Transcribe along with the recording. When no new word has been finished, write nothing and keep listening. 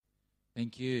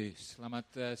Thank you.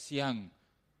 Selamat siang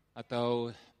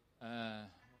atau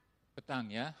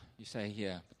petang, yeah? You say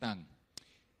here, petang.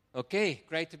 Okay,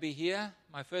 great to be here.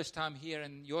 My first time here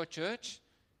in your church,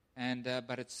 and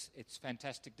but it's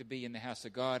fantastic to be in the house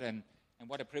of God, and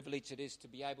what a privilege it is to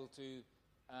be able to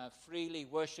freely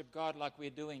worship God like we're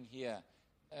doing here.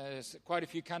 There's quite a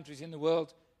few countries in the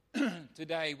world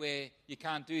today where you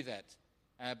can't do that,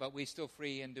 but we're still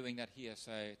free in doing that here,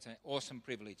 so it's an awesome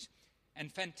privilege. And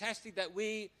fantastic that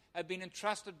we have been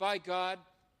entrusted by God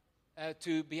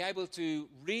to be able to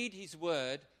read His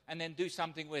Word and then do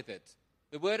something with it.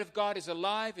 The Word of God is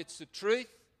alive, it's the truth,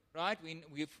 right?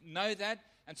 We know that,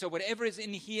 and so whatever is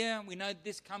in here, we know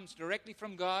this comes directly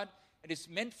from God. It is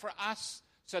meant for us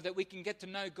so that we can get to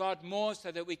know God more,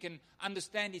 so that we can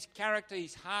understand His character,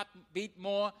 His heartbeat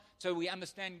more, so we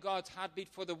understand God's heartbeat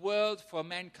for the world, for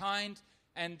mankind,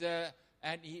 and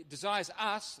He desires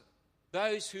us,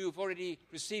 those who have already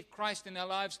received Christ in their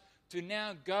lives, to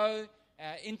now go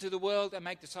into the world and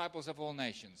make disciples of all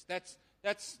nations. That's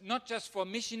not just for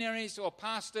missionaries or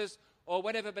pastors or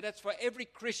whatever, but that's for every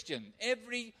Christian.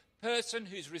 Every person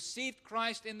who's received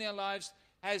Christ in their lives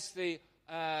has the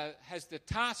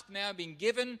task now been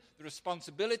given, the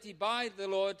responsibility by the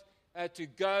Lord to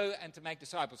go and to make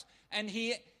disciples. And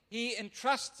He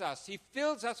entrusts us, He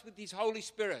fills us with His Holy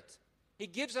Spirit. He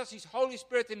gives us His Holy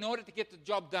Spirit in order to get the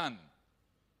job done.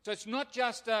 So it's not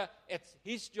just it's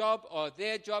His job or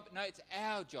their job. No, it's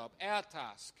our job, our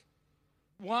task.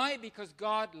 Why? Because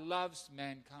God loves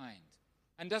mankind.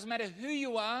 And it doesn't matter who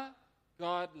you are,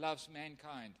 God loves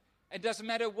mankind. It doesn't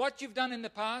matter what you've done in the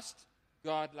past,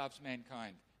 God loves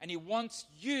mankind. And He wants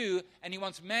you and He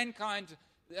wants mankind,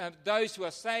 those who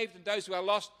are saved and those who are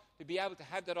lost, to be able to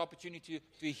have that opportunity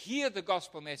to hear the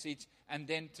gospel message and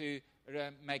then to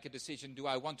make a decision. Do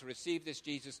I want to receive this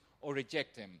Jesus or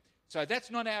reject Him? So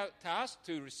that's not our task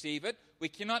to receive it. We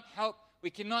cannot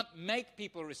make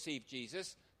people receive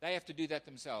Jesus. They have to do that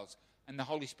themselves, and the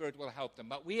Holy Spirit will help them.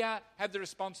 But we have the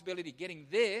responsibility of getting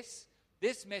this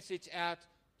message out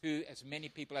to as many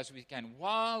people as we can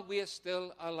while we are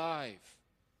still alive.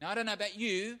 Now, I don't know about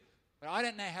you, but I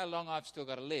don't know how long I've still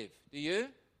got to live. Do you?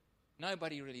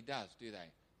 Nobody really does, do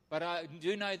they? But I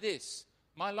do know this.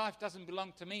 My life doesn't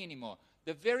belong to me anymore.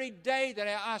 The very day that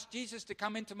I asked Jesus to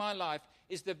come into my life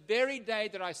is the very day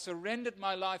that I surrendered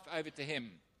my life over to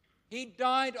Him. He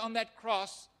died on that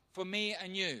cross for me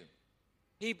and you.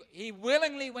 He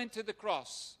willingly went to the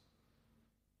cross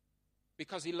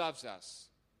because He loves us.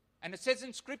 And it says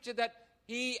in Scripture that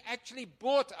He actually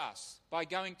bought us by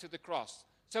going to the cross.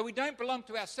 So we don't belong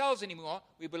to ourselves anymore,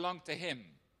 we belong to Him.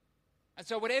 And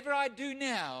so whatever I do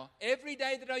now, every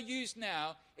day that I use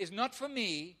now, is not for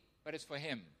me, but it's for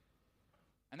Him.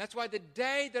 And that's why the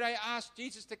day that I asked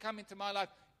Jesus to come into my life,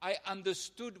 I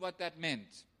understood what that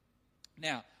meant.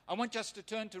 Now, I want us to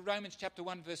turn to Romans chapter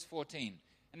 1, verse 14.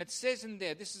 And it says in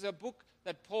there, this is a book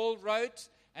that Paul wrote.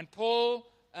 And Paul,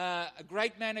 a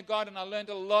great man of God, and I learned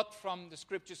a lot from the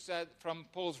scriptures, from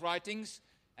Paul's writings.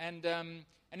 And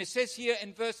it says here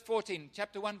in verse 14,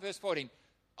 chapter 1, verse 14,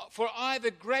 for I have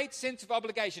a great sense of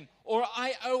obligation, or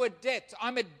I owe a debt.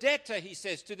 I'm a debtor, he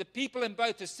says, to the people in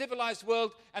both the civilized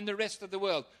world and the rest of the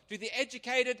world, to the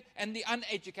educated and the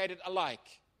uneducated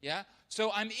alike. Yeah.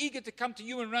 So I'm eager to come to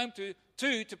you in Rome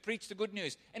to preach the good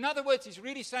news. In other words, he's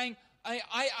really saying,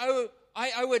 I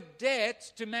owe a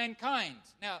debt to mankind.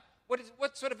 Now,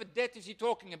 what sort of a debt is he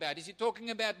talking about? Is he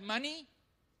talking about money?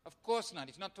 Of course not.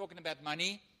 He's not talking about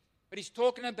money, but he's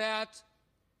talking about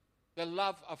the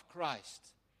love of Christ.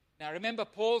 Now, remember,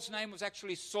 Paul's name was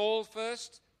actually Saul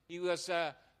first. He was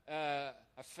a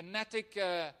fanatic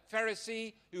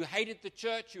Pharisee who hated the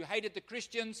church, who hated the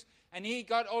Christians, and he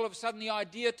got all of a sudden the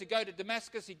idea to go to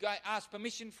Damascus. He asked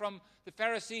permission from the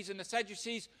Pharisees and the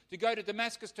Sadducees to go to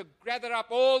Damascus to gather up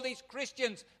all these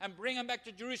Christians and bring them back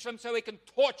to Jerusalem so he can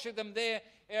torture them there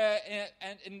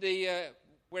and in the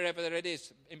wherever it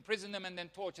is, imprison them and then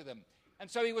torture them.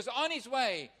 And so he was on his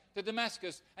way to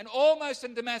Damascus, and almost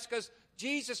in Damascus,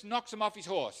 Jesus knocks him off his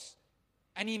horse,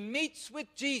 and he meets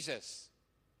with Jesus.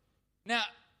 Now,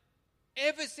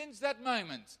 ever since that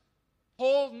moment,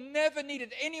 Paul never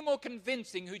needed any more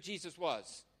convincing who Jesus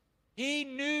was. He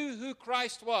knew who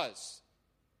Christ was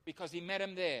because he met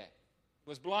Him there. He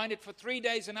was blinded for 3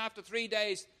 days, and after 3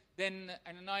 days, then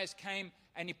Ananias came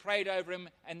and he prayed over him,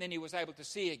 and then he was able to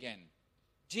see again.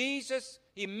 He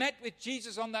met with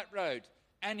Jesus on that road.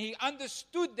 And he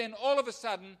understood then all of a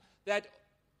sudden that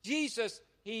Jesus,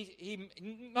 he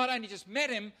not only just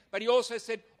met him, but he also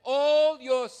said, all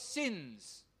your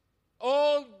sins,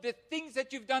 all the things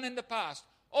that you've done in the past,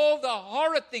 all the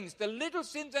horror things, the little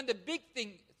sins and the big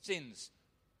sins,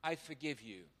 I forgive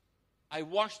you. I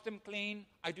washed them clean.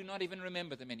 I do not even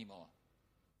remember them anymore.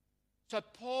 So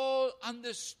Paul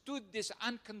understood this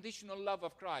unconditional love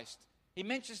of Christ. He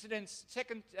mentions it in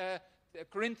 2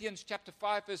 Corinthians chapter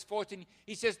 5, verse 14.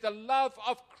 He says, the love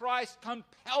of Christ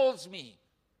compels me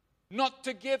not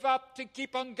to give up, to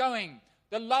keep on going.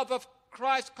 The love of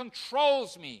Christ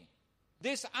controls me.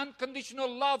 This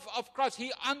unconditional love of Christ,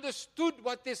 he understood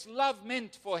what this love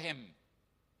meant for him.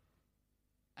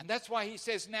 And that's why he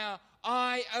says now,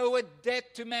 I owe a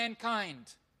debt to mankind,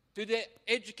 to the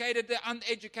educated, the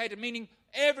uneducated, meaning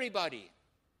everybody.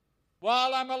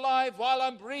 While I'm alive, while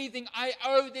I'm breathing, I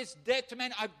owe this debt to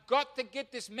man. I've got to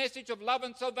get this message of love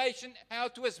and salvation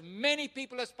out to as many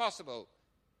people as possible.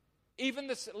 Even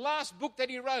this last book that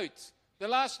he wrote, the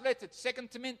last letter, 2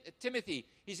 Timothy,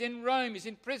 he's in Rome, he's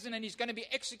in prison, and he's going to be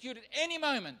executed any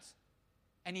moment.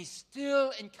 And he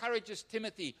still encourages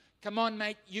Timothy, come on,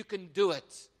 mate, you can do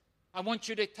it. I want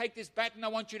you to take this baton. I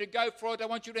want you to go for it. I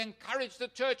want you to encourage the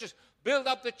churches, build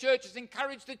up the churches,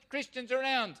 encourage the Christians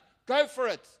around. Go for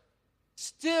it.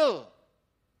 Still,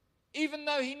 even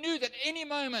though he knew that any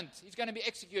moment he's going to be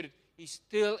executed, he's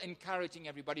still encouraging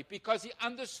everybody because he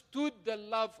understood the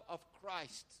love of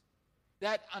Christ,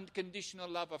 that unconditional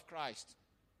love of Christ.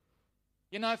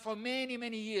 You know, for many,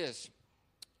 many years,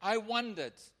 I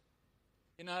wondered,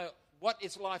 what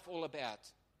is life all about?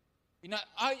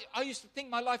 I used to think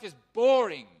my life is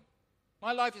boring.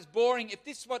 My life is boring. If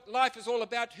this is what life is all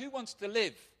about, who wants to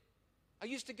live? I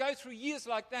used to go through years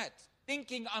like that,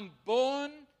 thinking I'm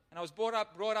born, and I was brought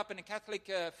up in a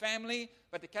Catholic family,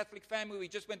 but the Catholic family, we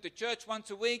just went to church once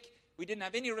a week. We didn't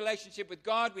have any relationship with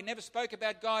God. We never spoke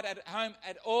about God at home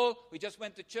at all. We just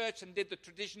went to church and did the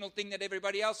traditional thing that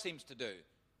everybody else seems to do.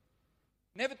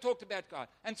 Never talked about God.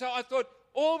 And so I thought,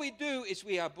 all we do is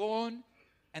we are born,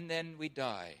 and then we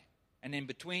die. And in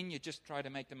between, you just try to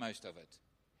make the most of it.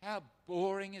 How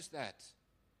boring is that?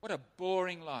 What a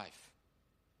boring life.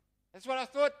 That's what I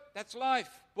thought. That's life.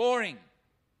 Boring.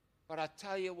 But I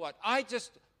tell you what,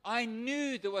 I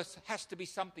knew there has to be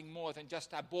something more than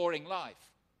just a boring life.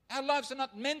 Our lives are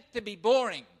not meant to be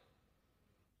boring.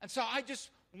 And so I just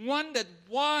wondered,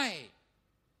 why?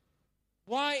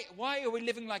 Why are we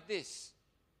living like this?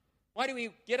 Why do we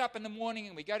get up in the morning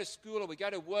and we go to school or we go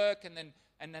to work and then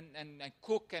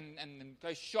cook and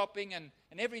go shopping and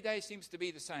every day seems to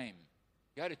be the same?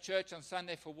 Go to church on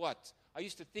Sunday for what? I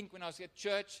used to think when I was at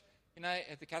church,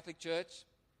 at the Catholic church,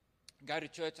 go to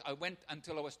church. I went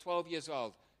until I was 12 years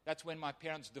old. That's when my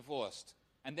parents divorced.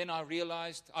 And then I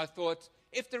thought,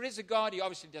 if there is a God, he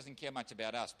obviously doesn't care much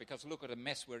about us because look at the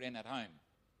mess we're in at home.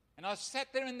 And I sat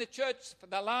there in the church for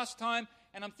the last time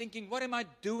and I'm thinking, what am I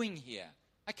doing here?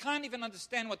 I can't even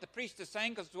understand what the priest is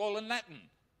saying because it's all in Latin.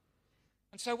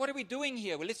 And so what are we doing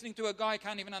here? We're listening to a guy I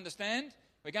can't even understand.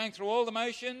 We're going through all the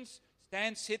motions,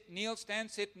 stand, sit,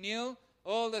 kneel,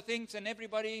 all the things, and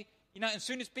everybody, as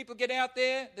soon as people get out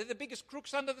there, they're the biggest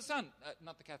crooks under the sun.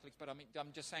 Not the Catholics, but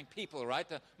I'm just saying people, right?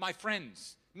 My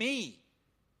friends, me.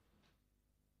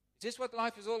 Is this what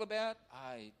life is all about?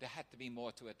 There had to be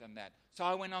more to it than that. So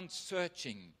I went on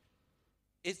searching.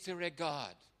 Is there a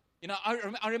God?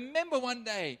 I remember one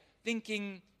day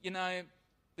thinking,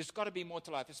 there's got to be more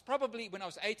to life. It's probably when I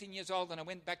was 18 years old and I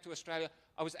went back to Australia.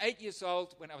 I was 8 years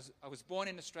old when I was born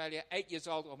in Australia. 8 years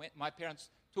old, my parents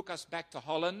took us back to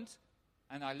Holland,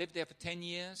 and I lived there for 10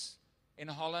 years in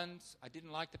Holland. I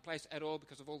didn't like the place at all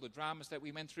because of all the dramas that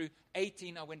we went through.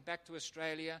 18, I went back to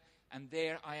Australia, and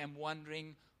there I am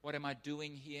wondering, what am I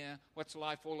doing here? What's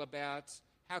life all about?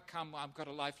 How come I've got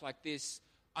a life like this?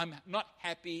 I'm not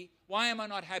happy. Why am I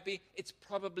not happy? It's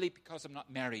probably because I'm not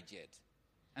married yet.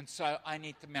 And so I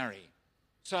need to marry.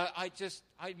 So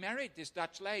I married this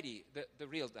Dutch lady, the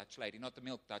real Dutch lady, not the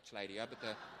milk Dutch lady,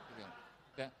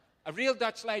 but a real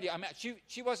Dutch lady.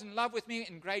 She was in love with me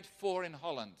in grade 4 in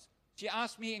Holland. She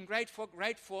asked me in grade 4,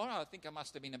 I think I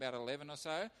must have been about 11 or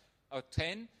so, or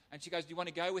 10, and she goes, do you want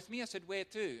to go with me? I said, where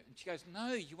to? And she goes,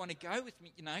 no, you want to go with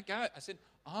me? Go. I said,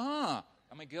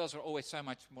 girls are always so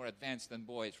much more advanced than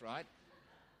boys, right?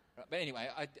 But anyway,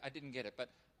 I didn't get it. But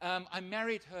I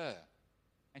married her.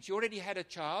 And she already had a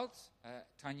child,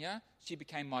 Tanya. She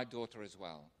became my daughter as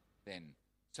well then.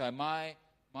 So my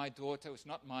daughter was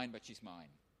not mine, but she's mine.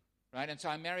 Right? And so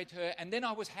I married her. And then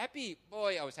I was happy.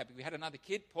 Boy, I was happy. We had another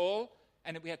kid, Paul.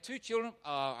 And we had 2 children.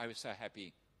 Oh, I was so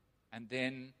happy. And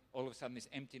then all of a sudden this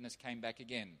emptiness came back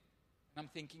again. And I'm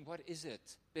thinking, what is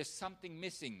it? There's something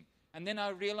missing. And then I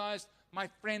realized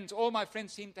all my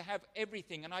friends seem to have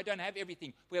everything, and I don't have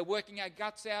everything. We're working our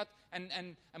guts out, and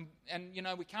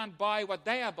we can't buy what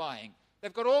they are buying.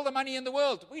 They've got all the money in the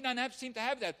world. We don't seem to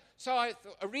have that. So I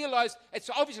realized it's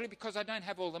obviously because I don't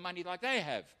have all the money like they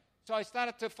have. So I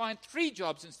started to find 3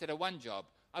 jobs instead of 1 job.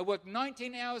 I worked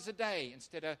 19 hours a day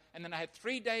and then I had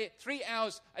 3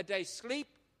 hours a day sleep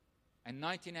and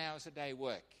 19 hours a day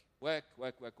work. Work.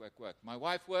 My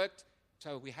wife worked,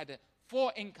 so we had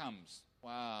 4 incomes.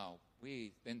 Wow.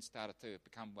 We then started to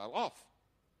become well off.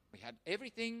 We had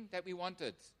everything that we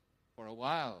wanted for a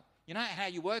while. You know how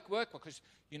you work? Because,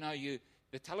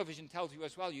 the television tells you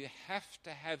as well, you have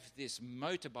to have this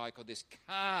motorbike or this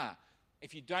car.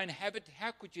 If you don't have it,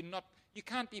 how could you not? You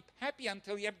can't be happy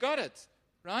until you have got it,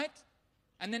 right?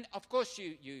 And then, of course,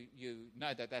 you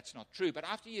know that that's not true. But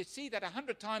after you see that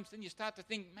 100 times, then you start to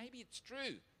think, maybe it's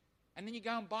true. And then you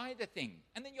go and buy the thing.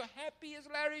 And then you're happy as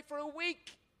Larry for a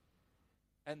week.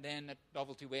 And then the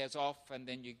novelty wears off, and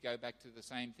then you go back to the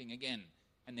same thing again.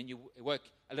 And then you work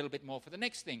a little bit more for the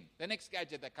next thing, the next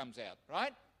gadget that comes out,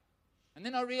 right? And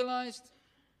then I realized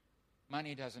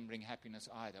money doesn't bring happiness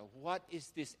either. What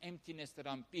is this emptiness that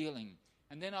I'm feeling?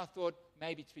 And then I thought,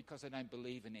 maybe it's because I don't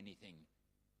believe in anything.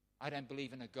 I don't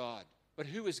believe in a God. But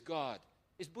who is God?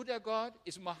 Is Buddha God?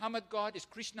 Is Muhammad God? Is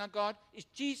Krishna God? Is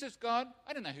Jesus God?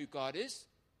 I don't know who God is.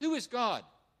 Who is God?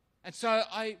 And so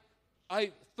I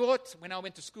thought when I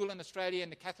went to school in Australia, in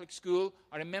the Catholic school,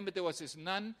 I remember there was this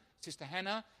nun, Sister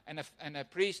Hannah, and a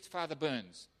priest, Father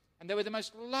Burns. And they were the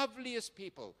most loveliest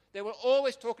people. They were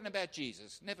always talking about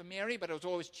Jesus. Never Mary, but it was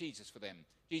always Jesus for them.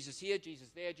 Jesus here, Jesus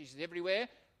there, Jesus everywhere.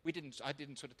 I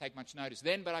didn't sort of take much notice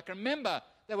then, but I can remember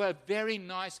they were very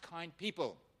nice, kind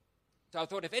people. So I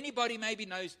thought if anybody maybe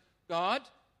knows God,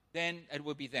 then it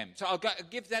would be them. So I'll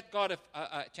give that God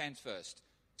a chance first.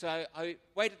 So I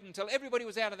waited until everybody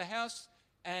was out of the house,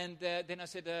 and then I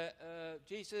said,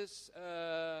 Jesus,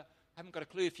 I haven't got a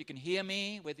clue if you can hear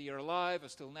me, whether you're alive or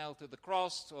still nailed to the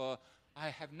cross, or I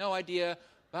have no idea,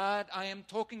 but I am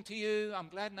talking to you. I'm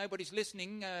glad nobody's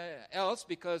listening else,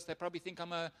 because they probably think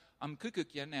I'm cuckoo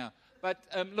here now. But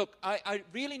look, I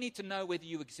really need to know whether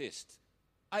you exist.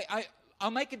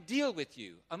 I'll make a deal with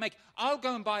you. I'll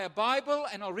go and buy a Bible,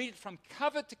 and I'll read it from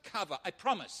cover to cover. I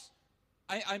promise.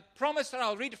 I promise that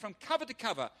I'll read it from cover to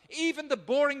cover. Even the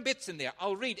boring bits in there,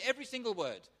 I'll read every single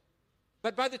word.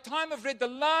 But by the time I've read the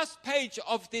last page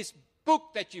of this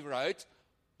book that you wrote,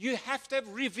 you have to have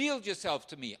revealed yourself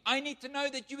to me. I need to know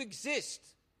that you exist.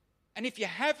 And if you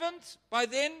haven't, by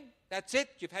then, that's it.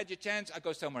 You've had your chance. I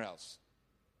go somewhere else.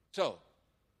 So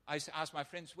I asked my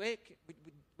friends, where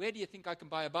do you think I can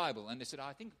buy a Bible? And they said,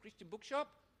 I think a Christian bookshop.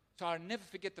 So I'll never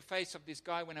forget the face of this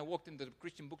guy when I walked into the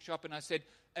Christian bookshop, and I said,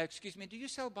 excuse me, do you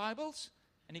sell Bibles?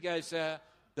 And he goes,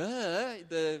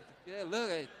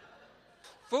 look,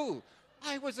 fool.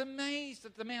 I was amazed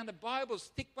at the amount of Bibles,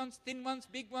 thick ones, thin ones,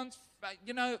 big ones,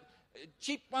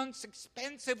 cheap ones,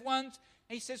 expensive ones.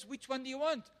 And he says, which one do you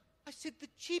want? I said, the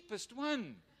cheapest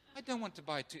one. I don't want to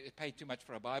pay too much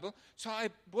for a Bible. So I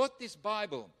bought this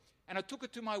Bible, and I took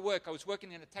it to my work. I was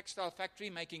working in a textile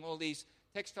factory making all these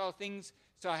textile things.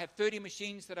 So I had 30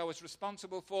 machines that I was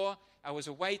responsible for. I was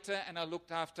a waiter, and I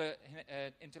looked after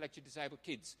intellectually disabled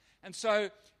kids. And so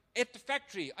at the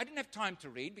factory, I didn't have time to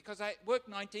read because I worked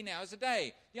 19 hours a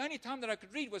day. The only time that I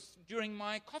could read was during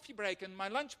my coffee break and my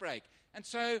lunch break. And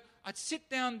so I'd sit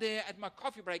down there at my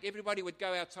coffee break. Everybody would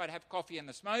go outside, have coffee and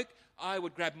a smoke. I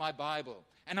would grab my Bible,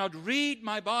 and I'd read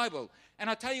my Bible. And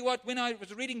I tell you what, when I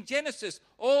was reading Genesis,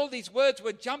 all these words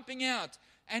were jumping out.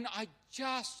 And I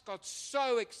just got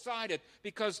so excited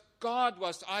because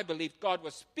I believed God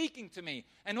was speaking to me.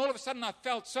 And all of a sudden I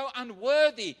felt so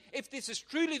unworthy. If this is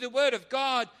truly the Word of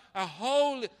God, a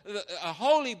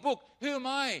holy book, who am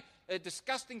I, a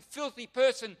disgusting, filthy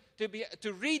person,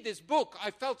 to read this book?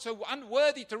 I felt so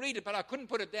unworthy to read it, but I couldn't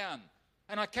put it down.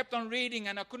 And I kept on reading,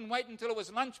 and I couldn't wait until it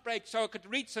was lunch break so I could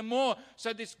read some more,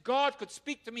 so this God could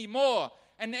speak to me more.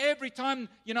 And every time,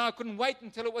 I couldn't wait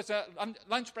until it was a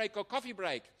lunch break or coffee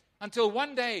break. Until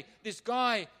one day, this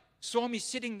guy saw me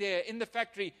sitting there in the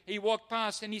factory. He walked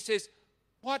past and he says,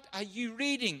 what are you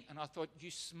reading? And I thought,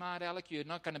 you smart aleck,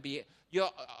 you're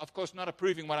of course not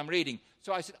approving what I'm reading.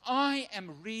 So I said, I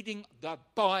am reading the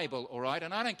Bible, all right?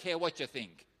 And I don't care what you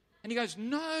think. And he goes,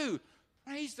 no,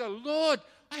 praise the Lord.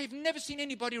 I have never seen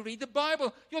anybody read the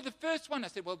Bible. You're the first one. I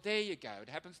said, well, there you go. It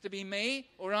happens to be me,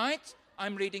 all right?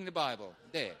 I'm reading the Bible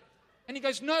there. And he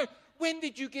goes, no, when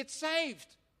did you get saved?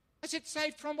 I said,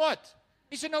 saved from what?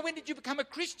 He said, no, when did you become a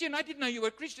Christian? I didn't know you were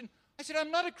a Christian. I said,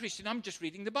 I'm not a Christian. I'm just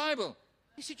reading the Bible.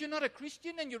 He said, you're not a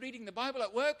Christian and you're reading the Bible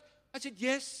at work? I said,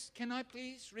 yes, can I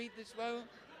please read this Bible?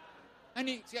 And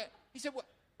he said, what,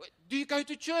 do you go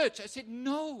to church? I said,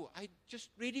 no, I'm just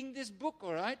reading this book,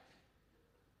 all right?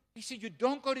 He said, you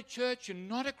don't go to church, you're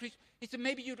not a Christian. He said,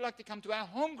 maybe you'd like to come to our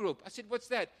home group. I said, what's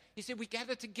that? He said, we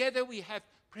gather together, we have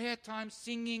prayer time,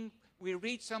 singing, We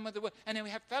read some of the word, and then we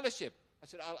have fellowship. I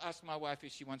said, I'll ask my wife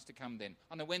if she wants to come then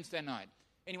on a Wednesday night.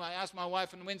 Anyway, I asked my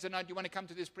wife on Wednesday night, do you want to come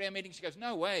to this prayer meeting? She goes,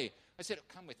 no way. I said,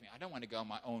 come with me. I don't want to go on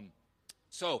my own.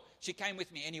 So she came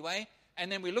with me anyway,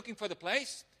 and then we're looking for the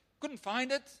place. Couldn't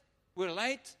find it. We're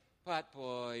late. But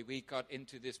boy, we got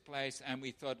into this place, and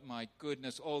we thought, my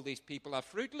goodness, all these people are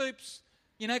Fruit Loops.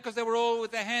 Because they were all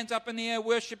with their hands up in the air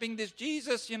worshiping this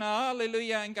Jesus,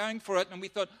 hallelujah, and going for it. And we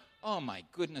thought, oh my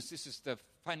goodness, this is the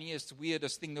funniest,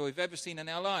 weirdest thing that we've ever seen in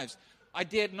our lives. I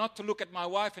dared not to look at my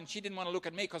wife, and she didn't want to look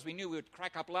at me because we knew we would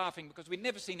crack up laughing because we'd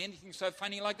never seen anything so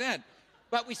funny like that.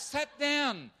 But we sat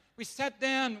down. We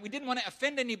didn't want to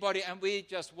offend anybody, and we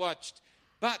just watched.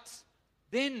 But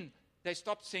then they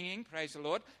stopped singing, praise the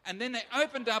Lord, and then they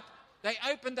opened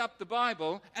up the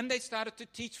Bible, and they started to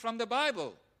teach from the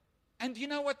Bible. And you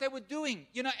know what they were doing?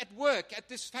 At work, at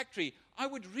this factory, I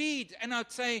would read, and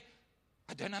I'd say,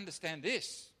 I don't understand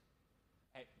this.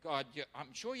 Hey, God,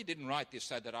 I'm sure you didn't write this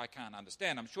so that I can't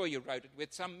understand. I'm sure you wrote it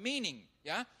with some meaning,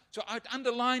 yeah? So I'd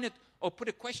underline it or put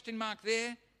a question mark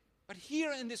there. But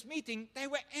here in this meeting, they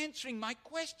were answering my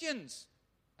questions.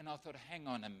 And I thought, hang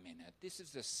on a minute. This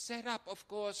is a setup, of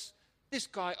course. This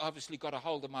guy obviously got a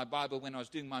hold of my Bible when I was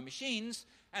doing my machines,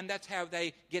 and that's how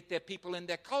they get their people in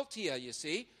their cult here, you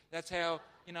see. That's how,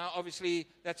 obviously,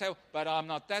 but I'm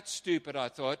not that stupid, I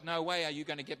thought. No way are you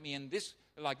going to get me in this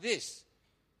like this.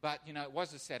 But, it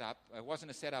was a setup. It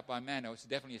wasn't a setup by man. It was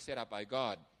definitely a setup by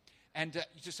God. And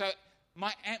so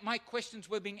my questions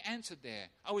were being answered there.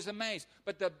 I was amazed.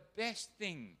 But the best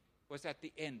thing was at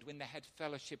the end when they had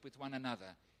fellowship with one another.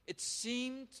 It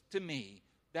seemed to me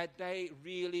that they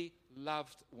really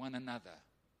loved one another.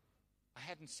 I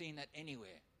hadn't seen that anywhere.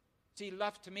 See,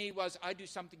 love to me was I do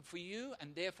something for you,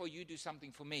 and therefore you do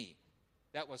something for me.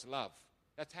 That was love.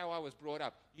 That's how I was brought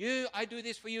up. I do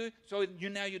this for you, so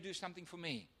now you do something for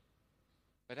me.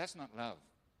 But that's not love.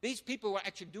 These people were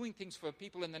actually doing things for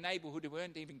people in the neighborhood who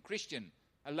weren't even Christian.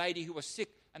 A lady who was sick,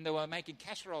 and they were making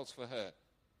casseroles for her.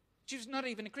 She was not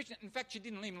even a Christian. In fact, she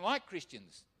didn't even like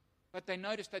Christians. But they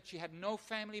noticed that she had no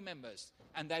family members,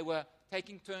 and they were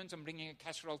taking turns on bringing a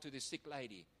casserole to this sick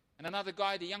lady. And another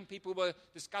guy, the young people were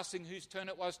discussing whose turn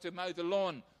it was to mow the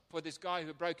lawn for this guy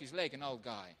who broke his leg, an old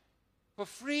guy. For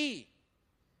free.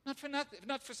 Not for nothing,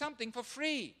 not for something, for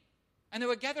free. And they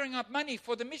were gathering up money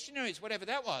for the missionaries, whatever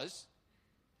that was.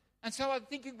 And so I'm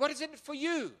thinking, what is it for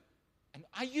you? And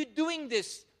are you doing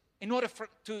this in order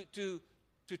to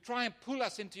try and pull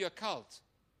us into your cult?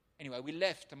 Anyway, we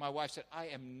left, and my wife said, I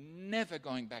am never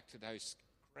going back to those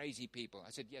crazy people. I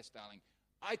said, yes, darling.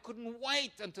 I couldn't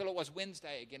wait until it was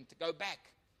Wednesday again to go back.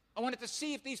 I wanted to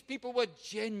see if these people were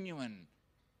genuine.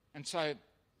 And so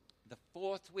the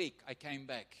fourth week I came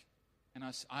back, and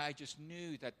I just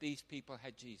knew that these people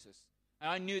had Jesus. And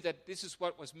I knew that this is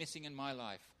what was missing in my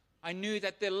life. I knew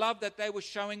that the love that they were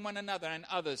showing one another and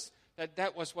others,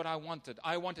 that was what I wanted.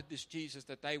 I wanted this Jesus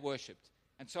that they worshipped.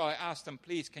 And so I asked them,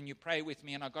 please, can you pray with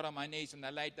me? And I got on my knees, and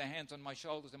they laid their hands on my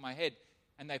shoulders and my head,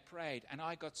 and they prayed. And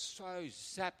I got so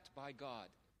zapped by God.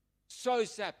 So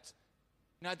zapped.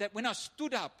 That when I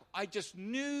stood up, I just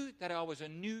knew that I was a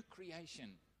new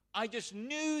creation. I just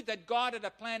knew that God had a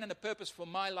plan and a purpose for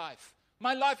my life.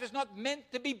 My life is not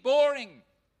meant to be boring.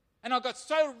 And I got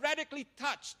so radically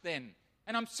touched then.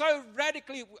 And I'm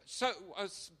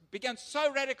began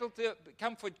so radical to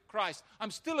come for Christ.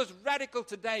 I'm still as radical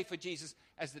today for Jesus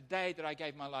as the day that I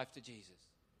gave my life to Jesus.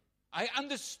 I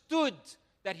understood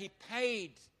that he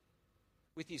paid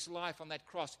with his life on that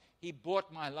cross. He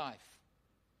bought my life.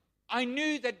 I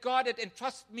knew that God had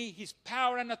entrusted me his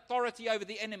power and authority over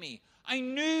the enemy. I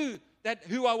knew that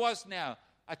who I was now,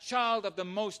 a child of the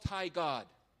Most High God.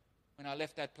 When I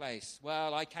left that place,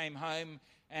 well, I came home,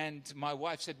 and my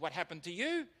wife said, what happened to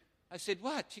you? I said,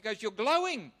 what? She goes, you're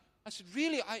glowing. I said,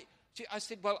 really? I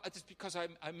said, well, it's because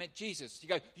I met Jesus. She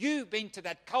goes, you've been to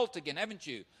that cult again, haven't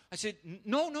you? I said,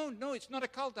 no, it's not a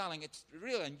cult, darling. It's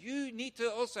real, and you need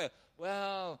to also.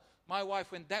 Well, my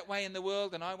wife went that way in the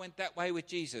world, and I went that way with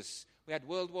Jesus. We had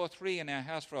World War III in our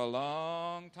house for a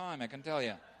long time, I can tell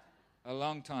you. A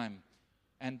long time.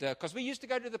 And because we used to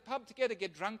go to the pub together,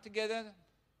 get drunk together,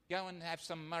 go and have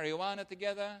some marijuana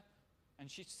together. And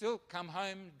she'd still come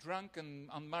home drunk and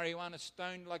on marijuana,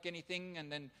 stoned like anything,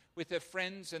 and then with her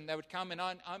friends, and they would come, and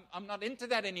I'm not into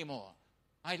that anymore.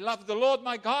 I love the Lord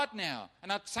my God now.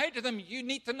 And I'd say to them, you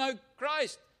need to know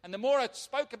Christ. And the more I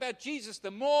spoke about Jesus,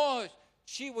 the more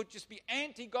she would just be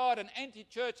anti-God and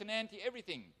anti-church and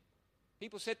anti-everything.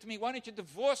 People said to me, why don't you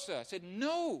divorce her? I said,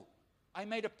 no. I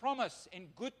made a promise in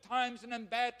good times and in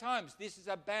bad times. This is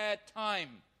a bad time.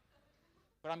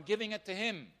 But I'm giving it to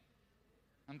him.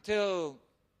 Until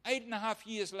 8.5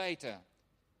 years later,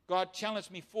 God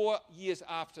challenged me 4 years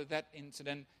after that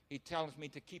incident. He challenged me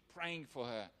to keep praying for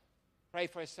her. Pray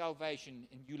for her salvation,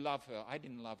 and you love her. I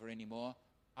didn't love her anymore.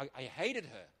 I hated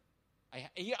her.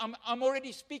 I'm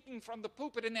already speaking from the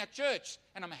pulpit in our church,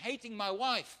 and I'm hating my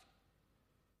wife.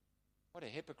 What a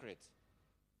hypocrite.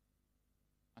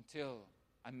 Until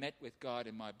I met with God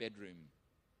in my bedroom,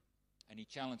 and He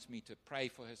challenged me to pray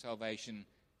for her salvation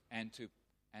and to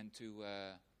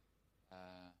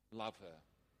love her.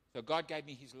 So God gave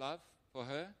me His love for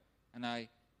her, and I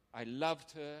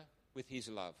loved her with His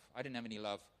love. I didn't have any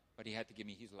love, but He had to give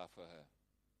me His love for her.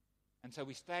 And so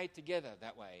we stayed together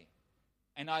that way.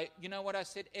 And you know what I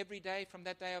said every day from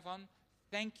that day on?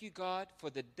 Thank you, God, for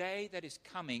the day that is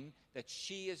coming that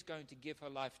she is going to give her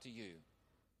life to you.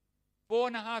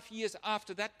 4.5 years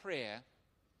after that prayer,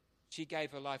 she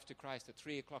gave her life to Christ at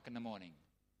 3 o'clock in the morning.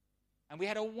 And we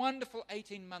had a wonderful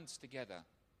 18 months together.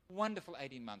 Wonderful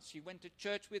 18 months. She went to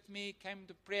church with me, came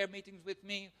to prayer meetings with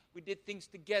me. We did things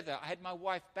together. I had my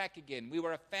wife back again. We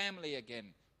were a family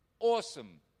again.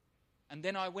 Awesome. And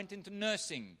then I went into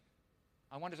nursing.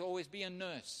 I wanted to always be a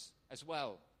nurse as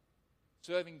well,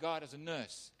 serving God as a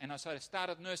nurse. And so I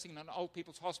started nursing in an old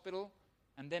people's hospital.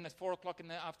 And then at 4 o'clock in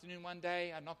the afternoon one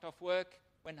day, I knocked off work,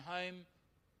 went home.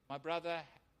 My brother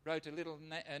wrote a little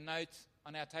note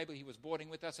on our table. He was boarding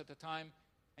with us at the time.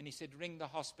 And he said, ring the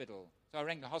hospital. So I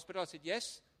rang the hospital. I said,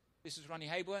 yes, this is Ronnie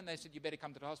Haber. And they said, you better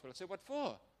come to the hospital. I said, what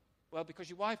for? Well, because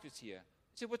your wife is here.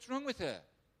 I said, what's wrong with her?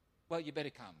 Well, you better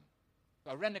come.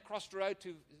 So I ran across the road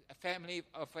to a family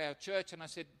of our church. And I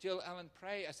said, Jill, Alan,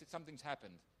 pray. I said, something's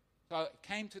happened. So I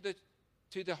came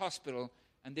to the hospital.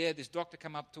 And there, this doctor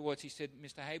came up towards. He said,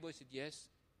 Mr. Haber? I said, yes.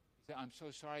 He said, I'm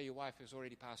so sorry, your wife has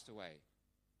already passed away.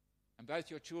 And both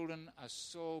your children are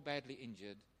so badly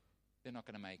injured, they're not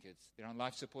going to make it. They're on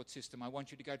life support system. I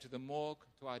want you to go to the morgue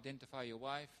to identify your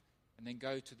wife and then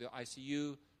go to the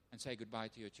ICU and say goodbye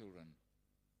to your children.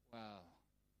 Well,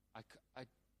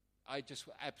 I just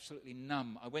was absolutely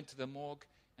numb. I went to the morgue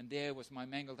and there was my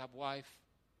mangled up wife.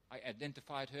 I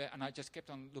identified her and I just kept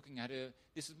on looking at her.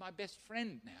 This is my best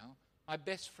friend now, my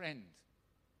best friend.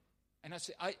 And I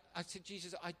said,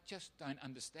 Jesus, I just don't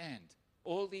understand.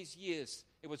 All these years,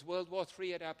 it was World War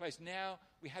III at our place. Now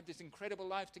we have this incredible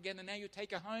life together. Now you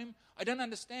take her home. I don't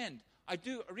understand. I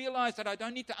do realize that I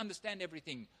don't need to understand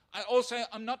everything.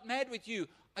 I'm not mad with you.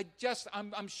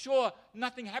 I'm sure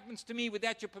nothing happens to me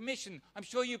without your permission. I'm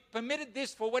sure you permitted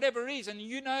this for whatever reason.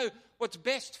 You know what's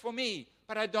best for me,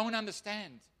 but I don't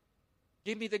understand.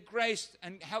 Give me the grace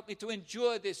and help me to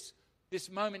endure this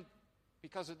moment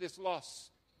because of this loss.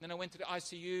 Then I went to the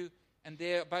ICU. And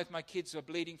there, both my kids were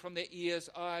bleeding from their ears,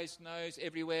 eyes, nose,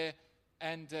 everywhere.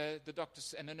 And the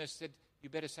doctors and the nurse said, you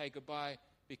better say goodbye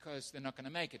because they're not going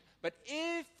to make it. But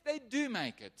if they do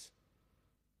make it,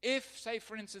 if, say,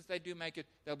 for instance, they do make it,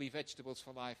 they'll be vegetables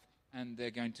for life. And they're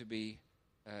going to be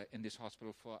in this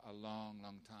hospital for a long,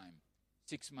 long time.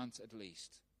 6 months at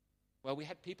least. Well, we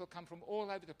had people come from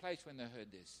all over the place when they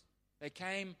heard this. They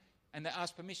came and they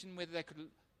asked permission whether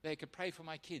they could pray for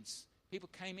my kids. People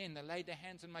came in, they laid their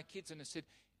hands on my kids and they said,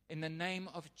 in the name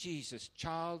of Jesus,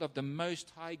 child of the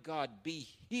Most High God, be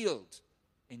healed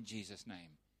in Jesus' name.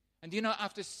 And you know,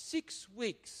 after 6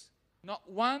 weeks,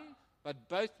 not one, but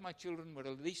both my children were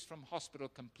released from hospital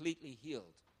completely healed.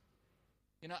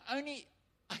 You know,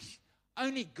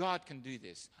 only God can do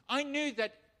this. I knew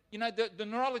that, you know, the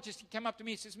neurologist, he came up to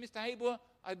me, he says, Mr. Haber,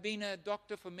 I've been a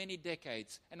doctor for many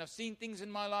decades, and I've seen things in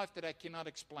my life that I cannot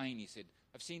explain, he said.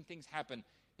 I've seen things happen.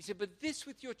 He said, but this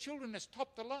with your children has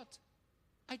topped a lot.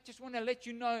 I just want to let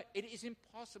you know it is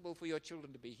impossible for your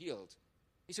children to be healed.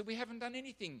 He said, we haven't done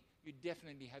anything. You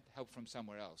definitely had help from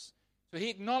somewhere else. So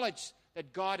he acknowledged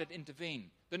that God had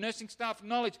intervened. The nursing staff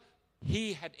acknowledged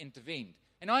he had intervened.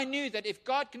 And I knew that if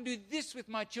God can do this with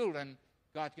my children,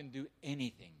 God can do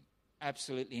anything,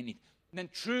 absolutely anything. And then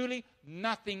truly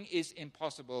nothing is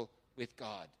impossible with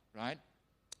God, right?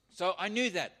 So I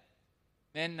knew that.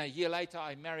 Then a year later,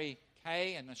 I married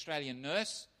Kay, an Australian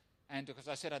nurse, and because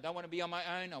I said I don't want to be on my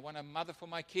own, I want a mother for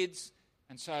my kids,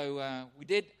 and so we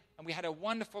did, and we had a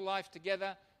wonderful life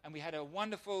together, and we had a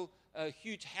wonderful,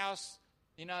 huge house,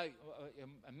 you know,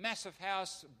 a massive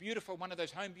house, beautiful, one of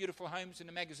those beautiful homes in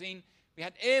the magazine. We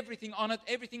had everything on it,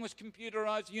 everything was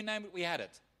computerized, you name it, we had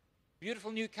it.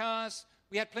 Beautiful new cars,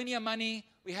 we had plenty of money,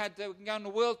 we can go on a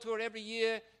world tour every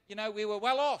year, you know, we were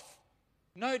well off.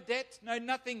 No debt, no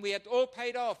nothing, we had all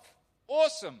paid off.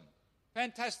 Awesome.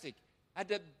 Fantastic. I had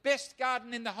the best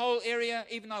garden in the whole area.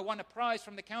 Even I won a prize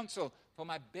from the council for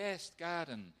my best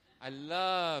garden. I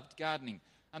loved gardening.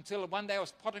 Until one day I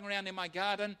was potting around in my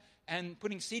garden and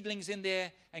putting seedlings in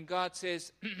there. And God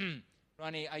says,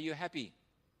 Ronnie, are you happy?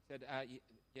 I said,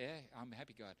 Yeah, I'm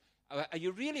happy, God. Are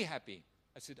you really happy?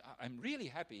 I said, I'm really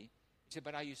happy. He said,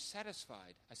 but are you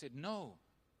satisfied? I said, no.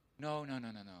 No.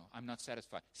 I'm not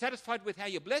satisfied. Satisfied with how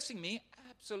you're blessing me?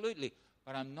 Absolutely.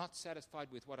 But I'm not satisfied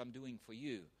with what I'm doing for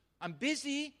you. I'm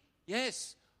busy.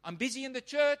 Yes. I'm busy in the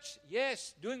church.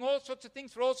 Yes. Doing all sorts of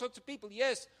things for all sorts of people.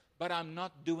 Yes. But I'm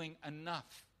not doing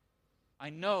enough. I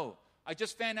know. I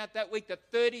just found out that week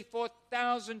that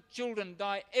 34,000 children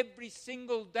die every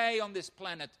single day on this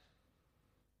planet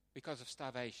because of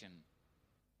starvation.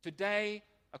 Today,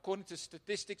 according to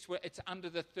statistics, it's under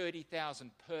the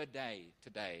 30,000 per day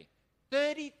today.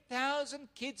 30,000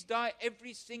 kids die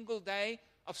every single day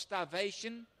of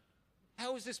starvation.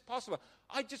 How is this possible?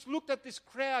 I just looked at this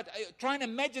crowd, trying to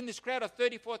imagine this crowd of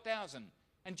 34,000.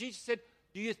 And Jesus said,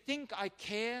 do you think I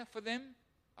care for them?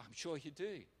 I'm sure you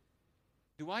do.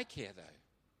 Do I care, though?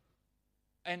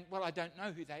 And, well, I don't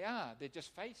know who they are. They're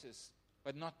just faces,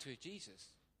 but not to Jesus.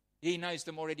 He knows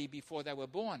them already before they were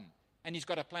born. And he's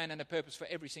got a plan and a purpose for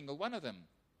every single one of them.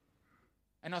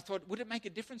 And I thought, would it make a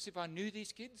difference if I knew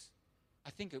these kids? I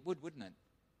think it would, wouldn't it?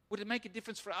 Would it make a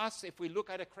difference for us if we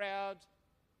look at a crowd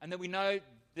and then we know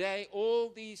all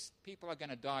these people are going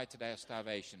to die today of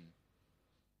starvation?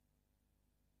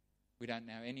 We don't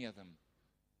know any of them.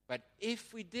 But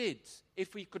if we did,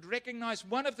 if we could recognize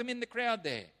one of them in the crowd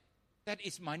there, that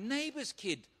is my neighbor's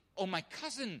kid or my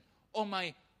cousin or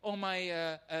my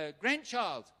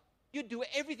grandchild, you'd do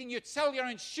everything. You'd sell your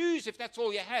own shoes if that's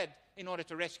all you had in order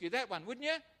to rescue that one, wouldn't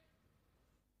you?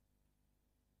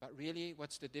 But really,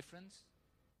 what's the difference?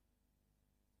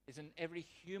 Isn't every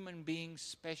human being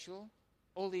special?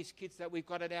 All these kids that we've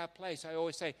got at our place, I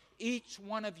always say, each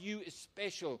one of you is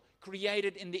special,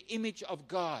 created in the image of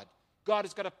God. God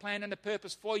has got a plan and a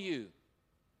purpose for you.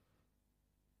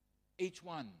 Each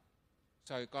one.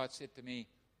 So God said to me,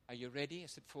 are you ready? I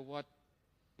said, for what?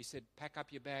 He said, pack up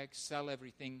your bags, sell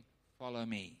everything, follow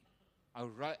me. I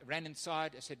ran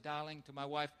inside. I said, darling, to my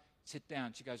wife, sit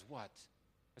down. She goes, what?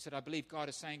 I said, I believe God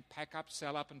is saying, pack up,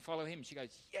 sell up, and follow him. She goes,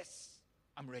 yes,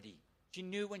 I'm ready. She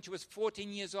knew when she was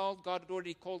 14 years old, God had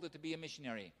already called her to be a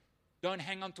missionary. Don't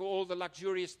hang on to all the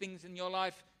luxurious things in your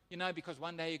life, because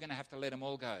one day you're going to have to let them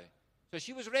all go. So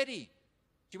she was ready.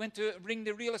 She went to ring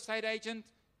the real estate agent.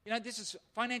 This is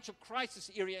financial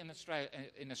crisis area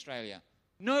in Australia.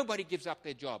 Nobody gives up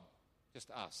their job,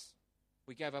 just us.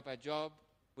 We gave up our job.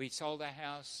 We sold our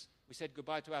house. We said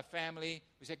goodbye to our family.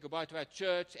 We said goodbye to our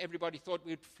church. Everybody thought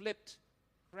we'd flipped.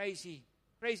 Crazy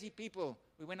people.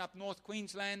 We went up North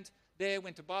Queensland there,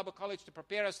 went to Bible college to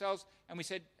prepare ourselves. And we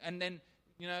said, and then,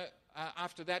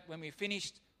 after that, when we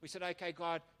finished, we said, okay,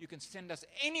 God, you can send us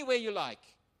anywhere you like.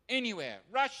 Anywhere.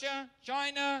 Russia,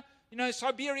 China,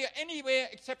 Siberia, anywhere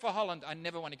except for Holland. I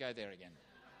never want to go there again.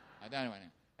 I don't want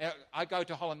to. I go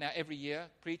to Holland now every year,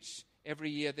 preach every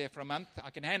year there for a month. I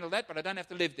can handle that, but I don't have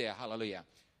to live there. Hallelujah.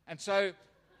 And so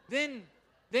then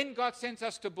God sends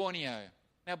us to Borneo.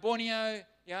 Now, Borneo,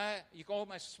 you can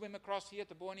almost swim across here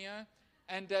to Borneo.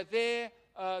 And there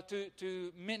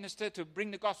to minister, to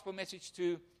bring the gospel message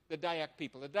to the Dayak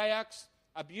people. The Dayaks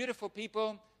are beautiful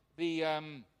people.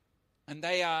 And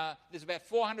there's about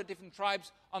 400 different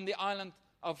tribes on the island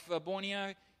of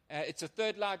Borneo. It's the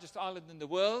third largest island in the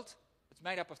world. It's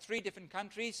made up of 3 different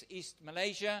countries, East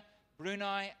Malaysia,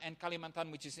 Brunei, and Kalimantan,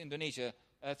 which is Indonesia.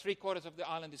 3/4 of the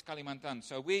island is Kalimantan.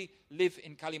 So we live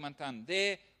in Kalimantan.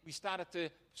 There we started to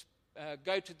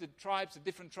go to the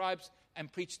different tribes, and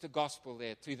preach the gospel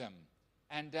there to them.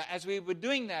 And as we were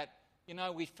doing that,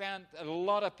 we found a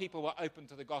lot of people were open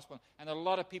to the gospel, and a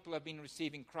lot of people have been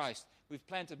receiving Christ. We've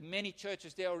planted many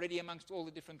churches there already amongst all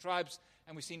the different tribes,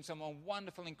 and we've seen some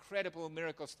wonderful, incredible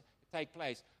miracles take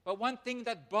place. But one thing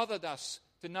that bothered us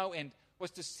to no end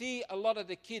was to see a lot of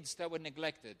the kids that were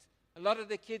neglected. A lot of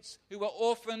the kids who were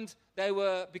orphaned,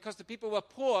 because the people were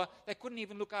poor, they couldn't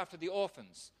even look after the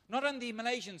orphans. Not on the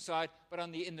Malaysian side, but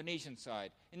on the Indonesian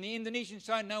side. In the Indonesian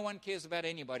side, no one cares about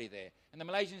anybody there. On the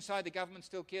Malaysian side, the government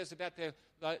still cares about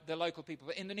the local people.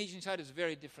 The Indonesian side is a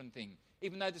very different thing.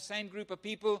 Even though the same group of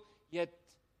people, yet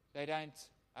they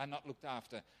are not looked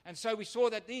after. And so we saw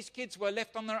that these kids were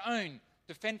left on their own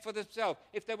to fend for themselves.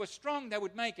 If they were strong, they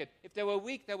would make it. If they were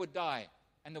weak, they would die.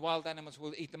 And the wild animals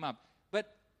will eat them up.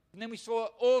 And then we saw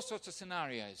all sorts of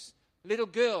scenarios. Little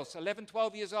girls, 11,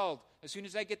 12 years old, as soon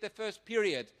as they get their first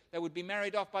period, they would be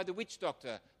married off by the witch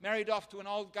doctor, married off to an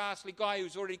old ghastly guy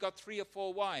who's already got 3 or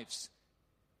 4 wives.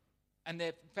 And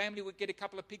their family would get a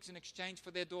couple of pigs in exchange for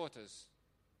their daughters.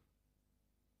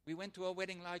 We went to a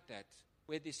wedding like that,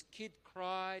 where this kid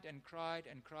cried and cried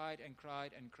and cried and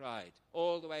cried and cried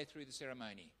all the way through the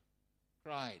ceremony.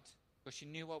 Cried, because she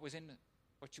knew what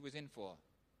she was in for.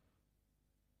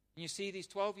 And you see these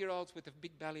 12-year-olds with a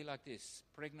big belly like this,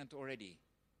 pregnant already.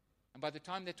 And by the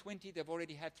time they're 20, they've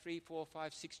already had 3, 4,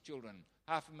 5, 6 children.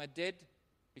 Half of them are dead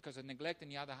because of neglect,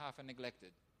 and the other half are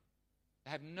neglected.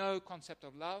 They have no concept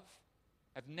of love,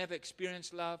 have never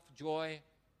experienced love, joy,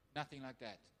 nothing like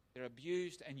that. They're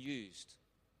abused and used.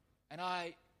 And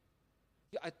I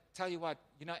tell you what,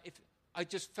 if I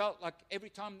just felt like every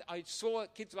time I saw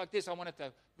kids like this, I wanted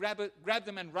to grab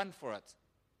them and run for it.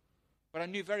 But I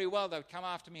knew very well they would come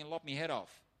after me and lop my head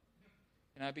off.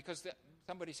 Because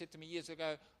somebody said to me years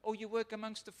ago, "Oh, you work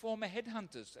amongst the former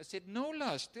headhunters." I said, "No,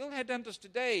 La, still headhunters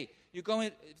today. You go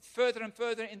further and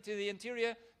further into the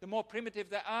interior, the more primitive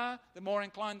they are, the more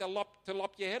inclined they'll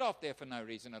lop your head off there for no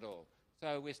reason at all."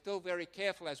 So we're still very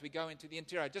careful as we go into the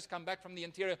interior. I just come back from the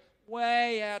interior,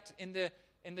 way out in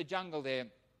the jungle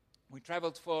there. We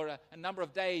traveled for a number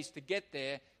of days to get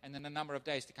there, and then a number of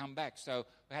days to come back. So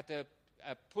we had to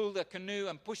pull the canoe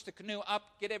and push the canoe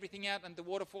up, get everything out, and the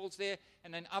waterfalls there,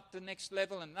 and then up the next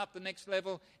level and up the next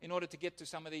level in order to get to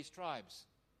some of these tribes.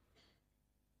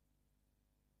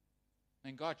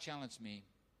 And God challenged me,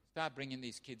 start bringing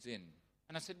these kids in.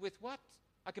 And I said, "With what?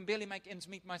 I can barely make ends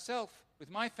meet myself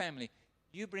with my family.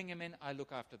 You bring them in, I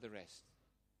look after the rest."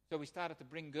 So we started to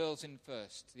bring girls in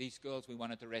first. These girls we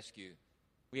wanted to rescue.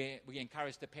 We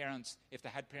encouraged the parents, if they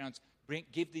had parents,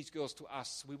 give these girls to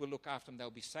us. We will look after them.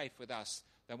 They'll be safe with us.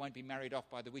 They won't be married off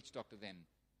by the witch doctor then.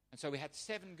 And so we had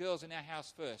 7 girls in our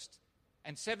house first.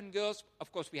 And 7 girls,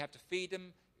 of course, we have to feed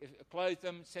them, clothe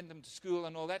them, send them to school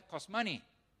and all that. Costs money.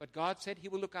 But God said he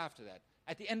will look after that.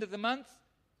 At the end of the month,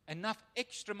 enough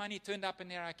extra money turned up in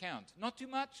their account. Not too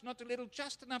much, not too little,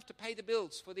 just enough to pay the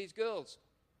bills for these girls.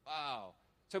 Wow.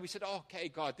 So we said, "Okay,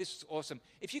 God, this is awesome.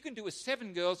 If you can do with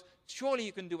 7 girls, surely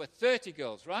you can do with 30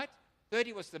 girls, right?"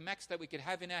 30 was the max that we could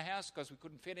have in our house because we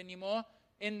couldn't fit any more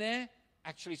in there.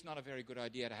 Actually, it's not a very good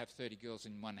idea to have 30 girls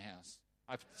in one house,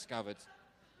 I've discovered.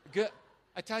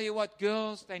 I tell you what,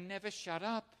 girls, they never shut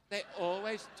up. They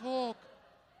always talk.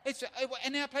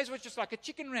 And our place was just like a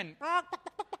chicken wren.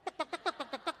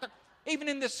 Even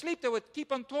in their sleep, they would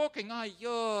keep on talking.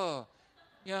 Oh,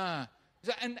 yeah.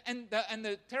 And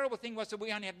the terrible thing was that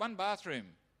we only had one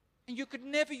bathroom. And you could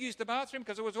never use the bathroom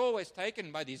because it was always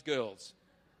taken by these girls.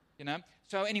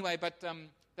 So anyway, but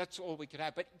that's all we could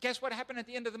have. But guess what happened at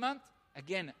the end of the month?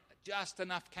 Again, just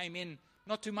enough came in.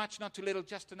 Not too much, not too little,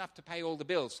 just enough to pay all the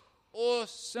bills.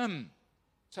 Awesome.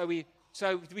 So we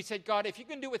said, "God, if you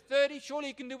can do with 30, surely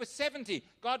you can do with 70.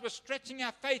 God was stretching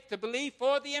our faith to believe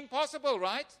for the impossible,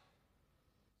 right?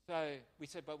 So we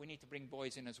said, but we need to bring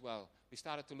boys in as well. We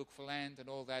started to look for land and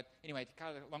all that. Anyway, to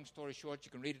cut a long story short,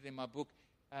 you can read it in my book.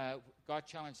 God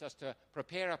challenged us to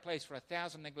prepare a place for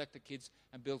 1,000 neglected kids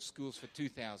and build schools for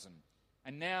 2,000.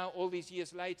 And now, all these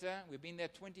years later, we've been there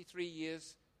 23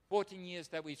 years, 14 years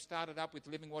that we've started up with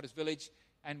Living Waters Village,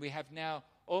 and we have now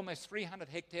almost 300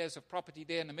 hectares of property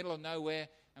there in the middle of nowhere,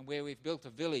 and where we've built a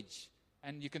village.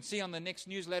 And you can see on the next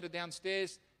newsletter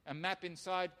downstairs a map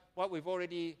inside what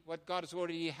God has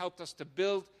already helped us to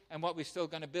build and what we're still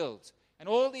going to build. And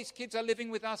all these kids are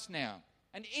living with us now.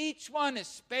 And each one is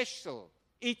special.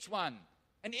 Each one.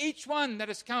 And each one that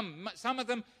has come, some of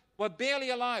them were barely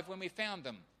alive when we found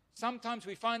them. Sometimes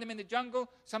we find them in the jungle.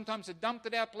 Sometimes they're dumped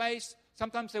at our place.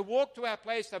 Sometimes they walk to our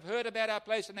place. They've heard about our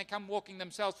place and they come walking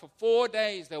themselves. For 4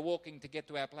 days they're walking to get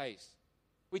to our place.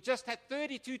 We just had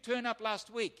 32 turn up last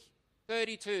week.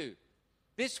 32.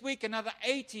 This week another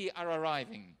 80 are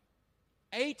arriving.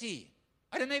 80.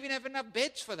 I don't even have enough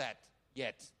beds for that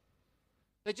yet.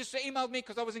 They just emailed me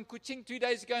because I was in Kuching 2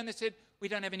 days ago and they said, we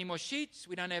don't have any more sheets,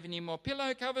 we don't have any more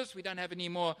pillow covers, we don't have any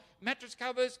more mattress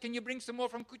covers. Can you bring some more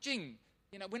from Kuching?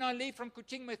 You know, when I leave from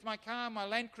Kuching with my car, my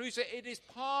Land Cruiser, it is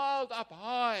piled up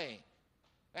high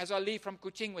as I leave from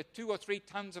Kuching with 2 or 3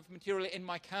 tons of material in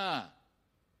my car.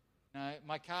 No,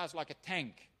 my car's like a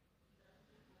tank.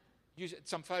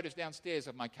 Some photos downstairs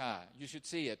of my car. You should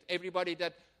see it. Everybody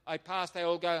that I pass, they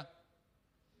all go.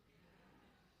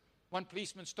 One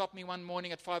policeman stopped me one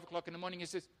morning at 5 o'clock in the morning. He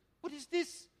says, "What is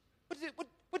this? What is it?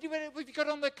 What have you got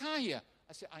on the car here?"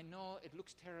 I said, "I know it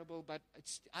looks terrible, but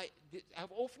I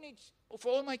have orphanage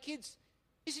for all my kids."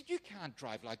 He said, "You can't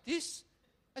drive like this."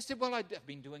 I said, "Well, I've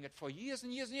been doing it for years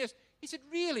and years and years." He said,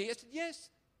 "Really?" I said, "Yes."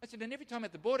 I said, "And every time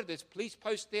at the border, there's police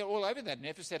posts there all over that.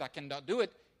 Never said I cannot do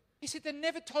it." He said, "They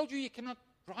never told you cannot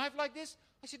drive like this?"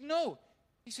 I said, "No."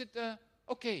 He said,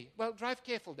 "Okay, well, drive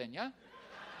careful then, yeah?"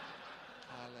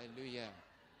 Hallelujah.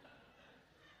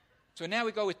 So now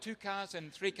we go with 2 cars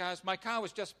and 3 cars. My car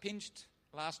was just pinched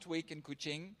last week in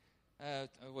Kuching. It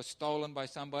was stolen by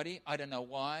somebody. I don't know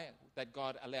why that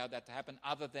God allowed that to happen,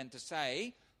 other than to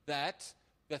say that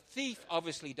the thief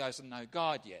obviously doesn't know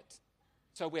God yet.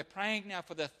 So we're praying now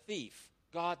for the thief.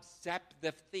 God, zap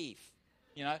the thief.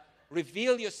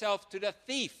 Reveal yourself to the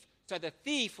thief, so the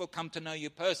thief will come to know you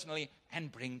personally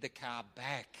and bring the car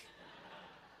back.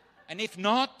 And if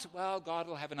not, well, God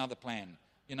will have another plan.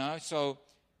 So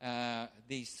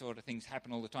these sort of things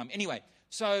happen all the time. Anyway,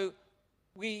 so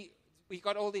we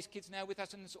got all these kids now with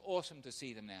us, and it's awesome to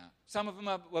see them now. Some of them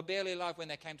were barely alive when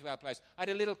they came to our place. I had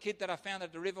a little kid that I found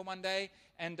at the river one day,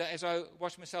 and as I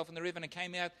washed myself in the river and I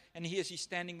came out, and he's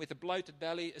standing with a bloated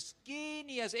belly, as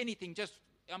skinny as anything.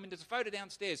 There's a photo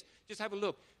downstairs. Just have a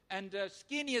look. And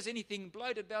skinny as anything,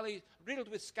 bloated belly, riddled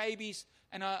with scabies.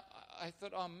 And I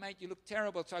thought, oh, mate, you look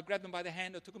terrible. So I grabbed him by the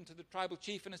hand. I took him to the tribal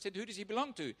chief, and I said, who does he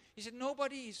belong to? He said,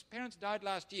 nobody. His parents died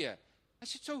last year. I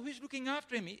said, so who's looking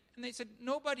after him? And they said,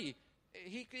 nobody.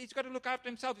 He's got to look after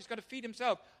himself. He's got to feed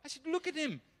himself. I said, look at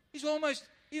him. He's almost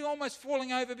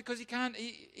falling over because he can't.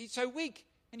 He's so weak.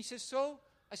 And he says, so?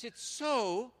 I said,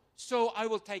 so I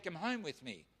will take him home with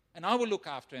me, and I will look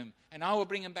after him, and I will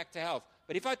bring him back to health.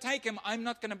 But if I take him, I'm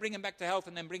not going to bring him back to health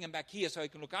and then bring him back here so he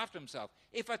can look after himself.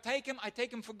 If I take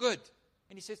him for good.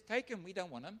 And he says, take him. We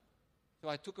don't want him. So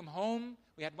I took him home.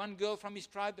 We had one girl from his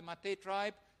tribe, the Mate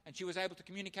tribe, and she was able to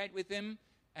communicate with him.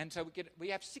 And so we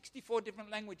have 64 different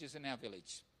languages in our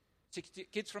village. 60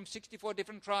 kids from 64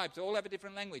 different tribes. They all have a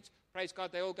different language. Praise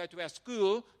God, they all go to our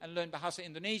school and learn Bahasa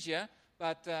Indonesia.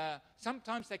 But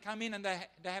sometimes they come in and they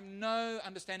have no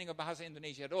understanding of Bahasa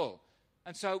Indonesia at all.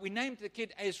 And so we named the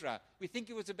kid Ezra. We think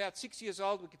he was about 6 years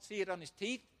old. We could see it on his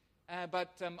teeth.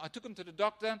 But I took him to the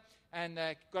doctor and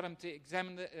got him to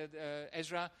examine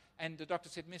Ezra. And the doctor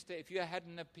said, mister, if you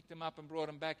hadn't picked him up and brought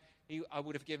him back, I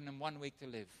would have given him 1 week to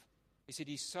live. He said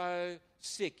he's so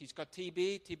sick. He's got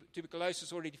TB,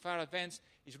 tuberculosis already far advanced.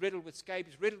 He's riddled with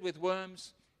scabies, riddled with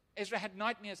worms. Ezra had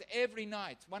nightmares every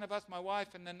night. One of us, my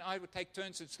wife, and then I would take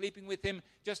turns in sleeping with him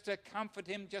just to comfort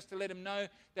him, just to let him know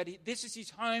that this is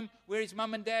his home. Where is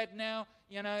mum and dad now?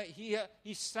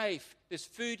 He's safe. There's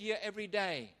food here every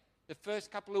day. The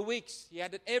first couple of weeks, he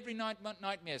had it every night,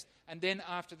 nightmares. And then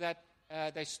after that,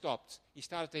 they stopped. He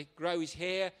started to grow his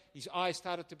hair. His eyes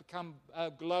started to become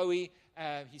glowy.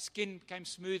 His skin became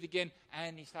smooth again,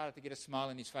 and he started to get a smile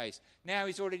on his face. Now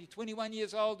he's already 21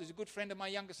 years old. He's a good friend of my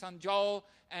younger son, Joel,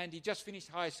 and he just finished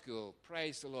high school.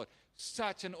 Praise the Lord.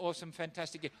 Such an awesome,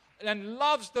 fantastic kid. And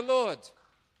loves the Lord.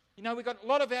 We got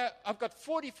I've got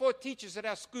 44 teachers at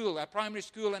our school, our primary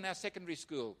school and our secondary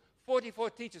school.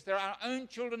 44 teachers. They're our own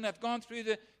children that have gone through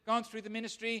the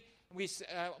ministry.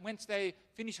 Once they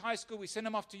finish high school, we send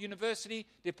them off to university.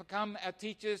 They become our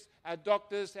teachers, our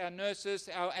doctors, our nurses,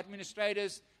 our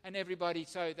administrators, and everybody.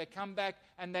 So they come back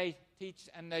and they teach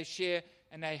and they share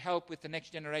and they help with the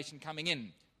next generation coming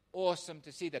in. Awesome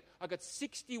to see that. I've got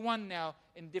 61 now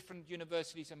in different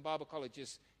universities and Bible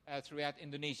colleges throughout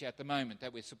Indonesia at the moment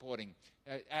that we're supporting,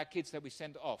 our kids that we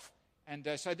send off. And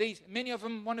so many of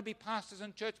them want to be pastors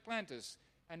and church planters.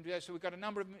 And so we've got a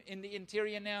number of them in the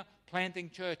interior now planting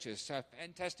churches. So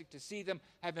fantastic to see them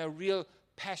have a real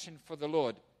passion for the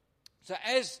Lord. So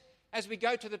as we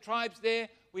go to the tribes there,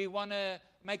 we want to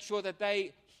make sure that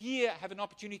they here have an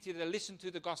opportunity to listen to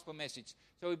the gospel message.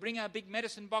 So we bring our big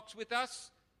medicine box with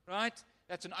us, right?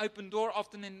 That's an open door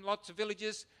often in lots of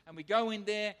villages. And we go in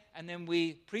there and then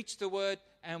we preach the word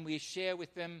and we share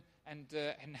with them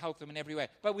and help them in every way.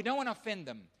 But we don't want to offend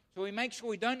them. So we make sure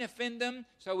we don't offend them.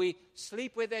 So we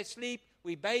sleep where they sleep.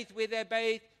 We bathe where they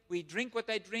bathe. We drink what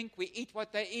they drink. We eat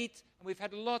what they eat. And we've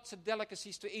had lots of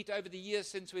delicacies to eat over the years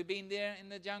since we've been there in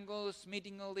the jungles,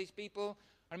 meeting all these people.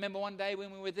 I remember one day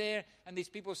when we were there, and these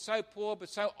people were so poor but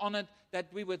so honored that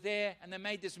we were there, and they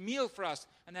made this meal for us.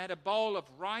 And they had a bowl of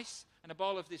rice and a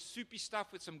bowl of this soupy stuff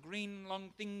with some green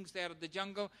long things out of the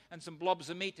jungle and some blobs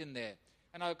of meat in there.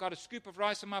 And I got a scoop of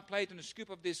rice on my plate and a scoop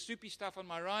of this soupy stuff on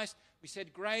my rice. We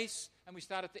said grace, and we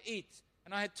started to eat.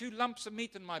 And I had 2 lumps of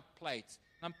meat on my plate.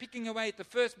 And I'm picking away at the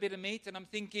first bit of meat, and I'm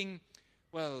thinking,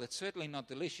 well, it's certainly not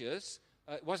delicious.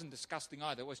 It wasn't disgusting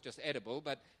either. It was just edible.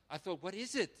 But I thought, what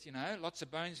is it? Lots of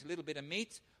bones, a little bit of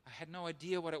meat. I had no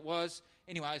idea what it was.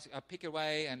 Anyway, I pick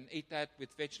away and eat that with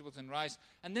vegetables and rice.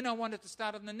 And then I wanted to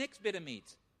start on the next bit of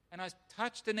meat. And I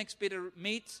touched the next bit of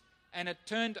meat, and it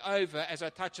turned over. As I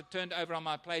touched it, turned over on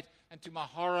my plate. And to my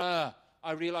horror,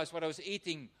 I realized what I was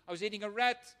eating. I was eating a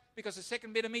rat because the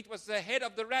second bit of meat was the head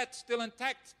of the rat still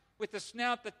intact with the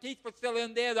snout. The teeth were still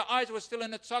in there. The eyes were still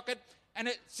in its socket. And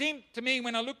it seemed to me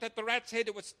when I looked at the rat's head,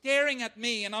 it was staring at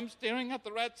me. And I'm staring at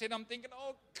the rat's head. I'm thinking,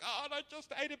 oh, God, I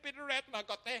just ate a bit of rat and I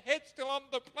got the head still on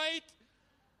the plate.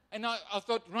 And I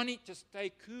thought, Ronnie, just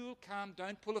stay cool, calm.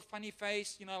 Don't pull a funny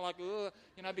face,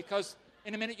 because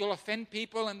in a minute you'll offend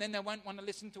people and then they won't want to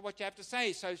listen to what you have to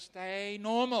say. So stay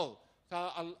normal. So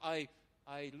I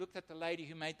I looked at the lady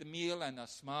who made the meal, and I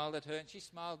smiled at her, and she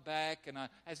smiled back, and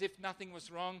as if nothing was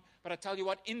wrong. But I tell you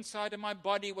what, inside of my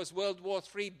body was World War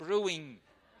III brewing.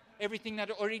 Everything that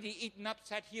I'd already eaten up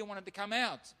sat here, wanted to come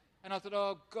out. And I thought,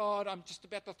 oh, God, I'm just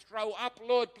about to throw up.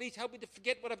 Lord, please help me to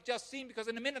forget what I've just seen, because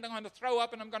in a minute I'm going to throw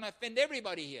up and I'm going to offend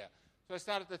everybody here. So I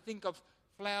started to think of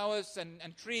flowers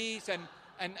and trees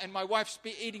and my wife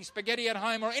eating spaghetti at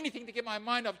home, or anything to get my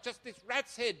mind off just this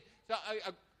rat's head. So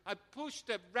I pushed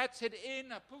the rat's head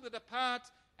in, I pulled it apart,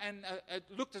 and it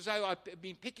looked as though I'd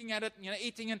been picking at it,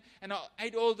 eating it, and I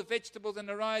ate all the vegetables and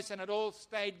the rice, and it all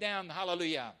stayed down.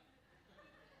 Hallelujah.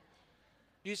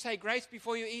 Do you say grace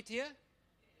before you eat here?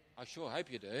 I sure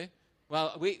hope you do.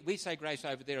 Well, we say grace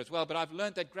over there as well, but I've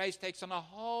learned that grace takes on a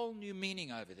whole new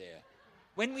meaning over there.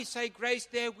 When we say grace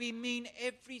there, we mean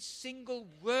every single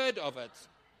word of it.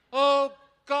 Oh,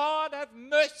 God, have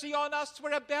mercy on us.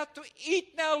 We're about to eat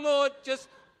now, Lord. Just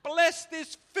bless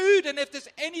this food, and if there's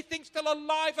anything still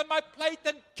alive on my plate,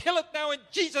 then kill it now in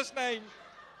Jesus' name.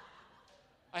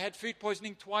 I had food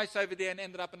poisoning twice over there and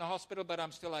ended up in the hospital, but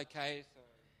I'm still okay. So,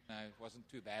 no, it wasn't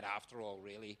too bad after all,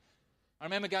 really. I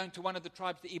remember going to one of the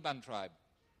tribes, the Iban tribe,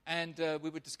 and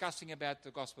we were discussing about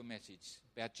the gospel message,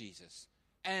 about Jesus.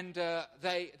 And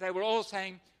they were all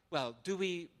saying, well, do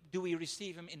we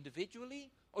receive him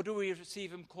individually, or do we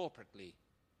receive him corporately?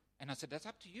 And I said, that's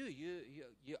up to you.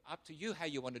 You're up to you how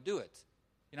you want to do it.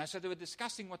 So they were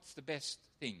discussing what's the best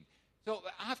thing. So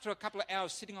after a couple of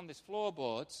hours sitting on these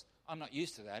floorboards, I'm not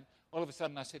used to that. All of a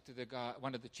sudden I said to the guy,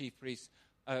 one of the chief priests,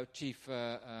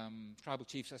 tribal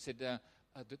chiefs, I said,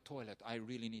 the toilet. I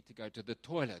really need to go to the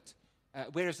toilet.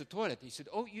 Where is the toilet? He said,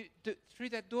 through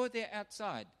that door there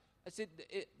outside. I said,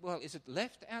 well, is it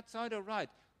left, outside, or right?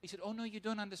 He said, oh, no, you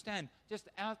don't understand. Just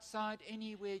outside,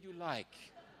 anywhere you like,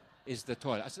 is the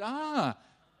toilet. I said,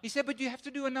 He said, but you have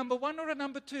to do a number 1 or a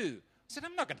number 2. I said,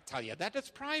 I'm not going to tell you that. It's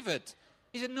private.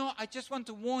 He said, no, I just want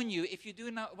to warn you. If you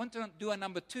want to do a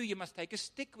number 2, you must take a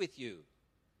stick with you.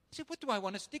 I said, what do I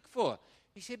want a stick for?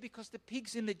 He said, because the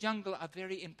pigs in the jungle are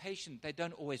very impatient. They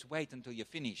don't always wait until you're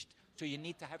finished. So you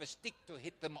need to have a stick to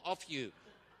hit them off you.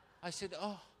 I said,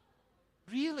 oh,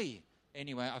 really?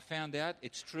 Anyway, I found out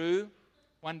it's true.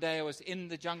 One day I was in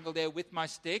the jungle there with my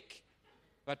stick,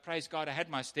 but praise God I had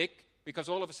my stick, because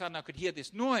all of a sudden I could hear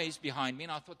this noise behind me,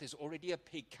 and I thought there's already a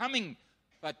pig coming.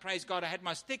 But praise God I had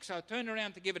my stick, so I turned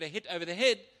around to give it a hit over the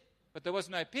head, but there was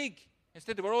no pig.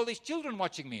 Instead, there were all these children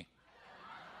watching me.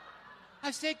 I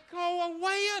said, go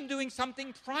away, I'm doing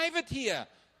something private here.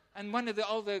 And one of the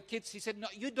older kids, he said, no,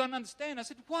 you don't understand. I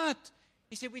said, what?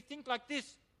 He said, we think like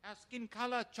this, our skin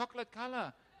color, chocolate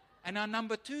color, and our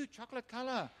number 2, chocolate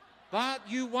color. But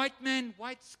you white man,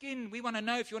 white skin, we want to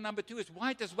know if your number 2 is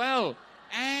white as well.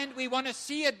 And we want to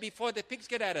see it before the pigs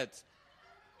get at it.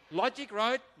 Logic,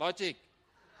 right? Logic.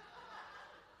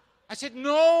 I said,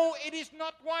 no, it is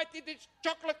not white, it is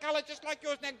chocolate color just like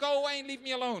yours. Now go away and leave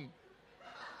me alone.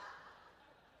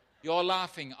 You're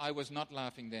laughing. I was not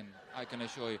laughing then, I can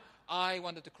assure you. I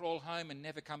wanted to crawl home and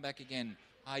never come back again.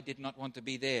 I did not want to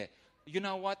be there. You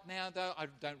know what now, though? I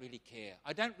don't really care.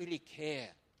 I don't really care.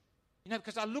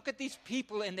 Because I look at these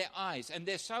people in their eyes, and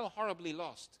they're so horribly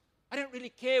lost. I don't really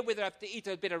care whether I have to eat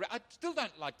a bit of rat. I still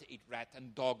don't like to eat rat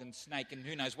and dog and snake and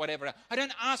who knows, whatever. I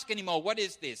don't ask anymore, what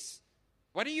is this?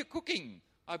 What are you cooking?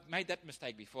 I've made that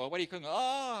mistake before. What are you cooking?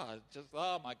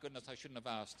 Oh, my goodness, I shouldn't have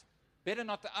asked. Better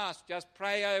not to ask. Just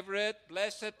pray over it.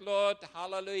 Bless it, Lord.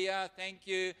 Hallelujah. Thank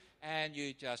you. And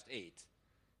you just eat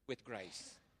with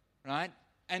grace. Right?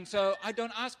 And so I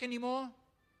don't ask anymore.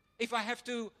 If I have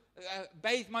to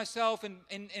bathe myself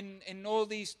in all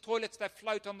these toilets that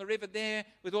float on the river there,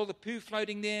 with all the poo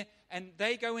floating there, and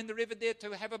they go in the river there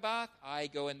to have a bath, I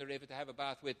go in the river to have a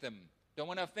bath with them. Don't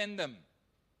want to offend them.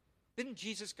 Didn't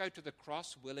Jesus go to the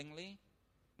cross willingly?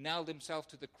 Nailed himself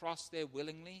to the cross there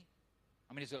willingly?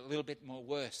 I mean, it's a little bit more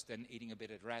worse than eating a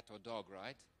bit of rat or dog,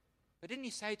 right? But didn't he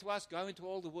say to us, go into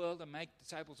all the world and make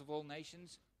disciples of all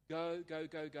nations? Go, go,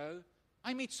 go, go.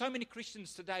 I meet so many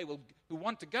Christians today who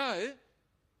want to go,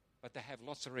 but they have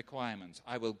lots of requirements.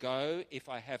 I will go if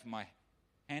I have my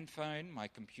handphone, my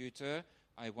computer.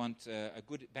 I want a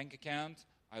good bank account.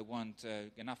 I want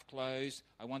enough clothes.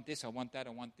 I want this, I want that,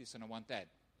 I want this, and I want that.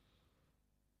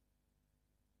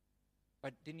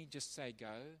 But didn't he just say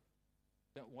go?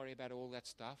 Don't worry about all that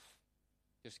stuff.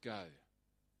 Just go.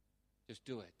 Just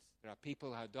do it. There are people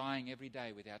who are dying every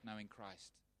day without knowing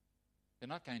Christ. They're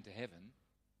not going to heaven.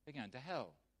 They're going to hell.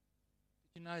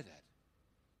 Did you know that?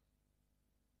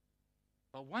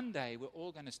 But one day we're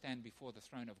all going to stand before the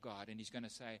throne of God, and he's going to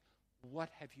say, what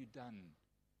have you done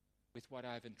with what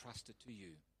I've entrusted to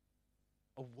you?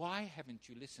 Or why haven't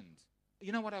you listened?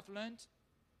 You know what I've learned?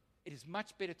 it is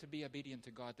much better to be obedient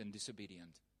to God than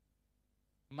disobedient.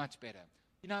 Much better.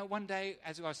 You know, one day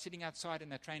as I was sitting outside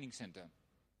in a training center,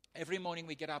 every morning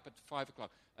we get up at 5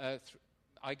 o'clock.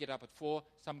 I get up at 4.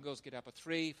 Some girls get up at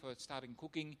 3 for starting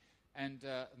cooking. And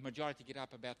the majority get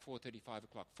up about 4:30, 5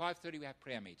 o'clock. 5:30 we have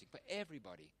prayer meeting for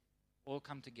everybody. All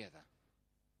come together.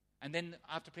 And then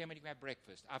after prayer meeting we have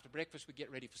breakfast. After breakfast we get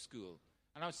ready for school.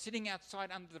 And I was sitting outside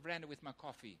under the veranda with my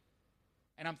coffee.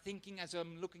 And I'm thinking as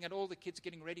I'm looking at all the kids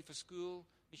getting ready for school,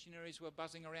 missionaries were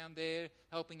buzzing around there,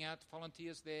 helping out,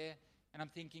 volunteers there. And I'm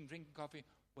thinking, drinking coffee,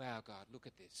 wow, God, look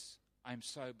at this. I'm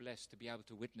so blessed to be able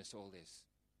to witness all this.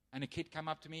 And a kid come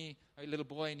up to me, a little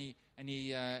boy, and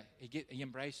he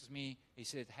embraces me. He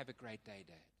said, "Have a great day,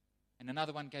 Dad." And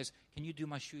another one goes, "Can you do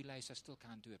my shoelace? I still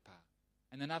can't do it, Pa."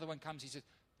 And another one comes, he says,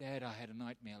 "Dad, I had a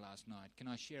nightmare last night. Can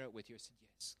I share it with you?" I said,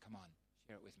 "Yes, come on,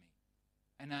 share it with me."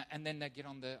 And then they get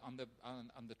on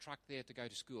the truck there to go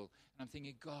to school. And I'm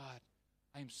thinking, God,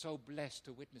 I am so blessed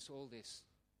to witness all this.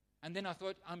 And then I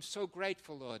thought, I'm so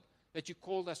grateful, Lord, that you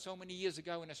called us so many years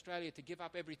ago in Australia to give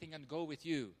up everything and go with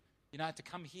you. You know, to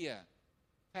come here.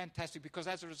 Fantastic, because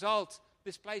as a result,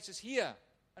 this place is here.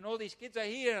 And all these kids are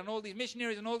here, and all these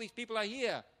missionaries and all these people are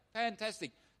here.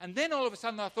 Fantastic. And then all of a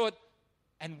sudden I thought,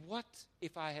 and what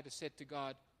if I had said to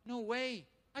God, no way,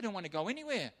 I don't want to go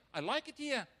anywhere. I like it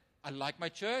here. I like my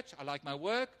church. I like my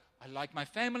work. I like my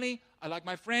family. I like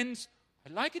my friends. I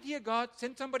like it here, God.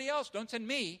 Send somebody else. Don't send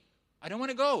me. I don't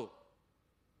want to go.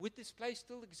 Would this place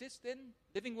still exist then?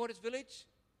 Living Waters Village?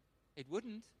 It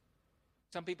wouldn't.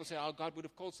 Some people say, oh, God would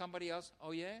have called somebody else.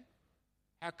 Oh, yeah?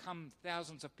 How come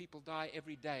thousands of people die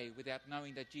every day without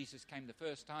knowing that Jesus came the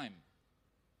first time?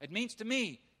 It means to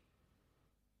me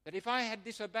that if I had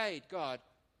disobeyed God,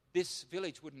 this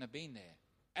village wouldn't have been there.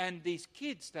 And these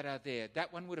kids that are there,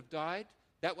 that one would have died,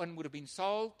 that one would have been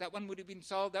sold, that one would have been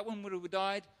sold, that one would have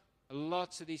died.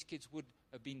 Lots of these kids would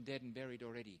have been dead and buried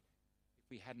already if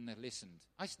we hadn't have listened.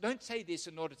 I don't say this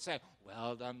in order to say,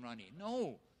 well done, Ronnie.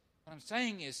 No. What I'm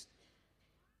saying is,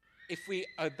 if we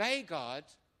obey God,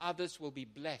 others will be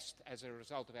blessed as a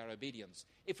result of our obedience.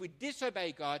 If we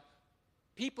disobey God,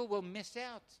 people will miss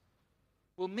out.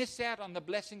 We'll miss out on the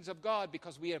blessings of God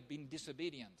because we have been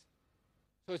disobedient.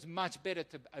 So it's much better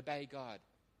to obey God.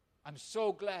 I'm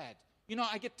so glad. You know,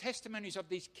 I get testimonies of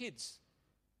these kids.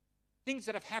 Things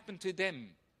that have happened to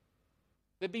them.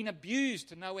 They've been abused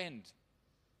to no end.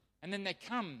 And then they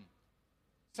come,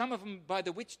 some of them by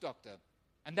the witch doctor,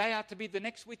 and they are to be the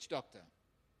next witch doctor.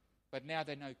 But now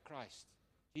they know Christ.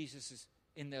 Jesus is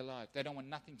in their life. They don't want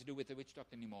nothing to do with the witch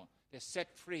doctor anymore. They're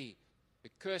set free. The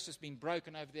curse has been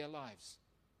broken over their lives.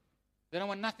 They don't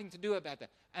want nothing to do about that.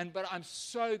 But I'm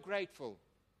so grateful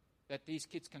that these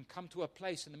kids can come to a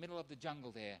place in the middle of the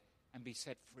jungle there and be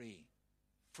set free.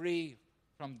 Free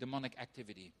from demonic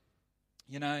activity.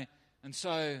 You know, and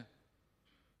so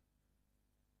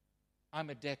I'm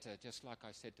a debtor, just like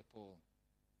I said to Paul.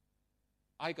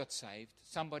 I got saved.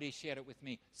 Somebody shared it with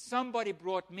me. Somebody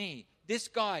brought me. This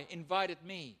guy invited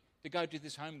me to go to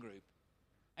this home group.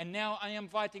 And now I am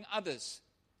inviting others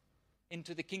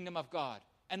into the kingdom of God.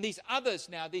 And these others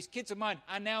now, these kids of mine,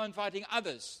 are now inviting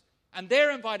others. And they're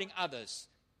inviting others.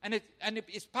 And it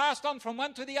is passed on from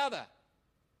one to the other.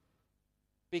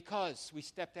 Because we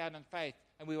stepped out in faith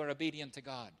and we were obedient to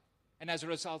God. And as a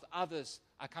result, others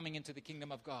are coming into the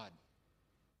kingdom of God.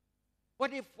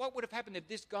 What would have happened if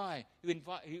this guy who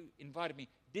invited me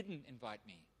didn't invite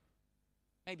me?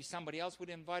 Maybe somebody else would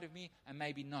have invited me, and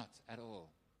maybe not at all.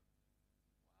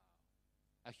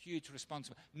 A huge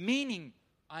responsibility. Meaning,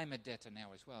 I'm a debtor now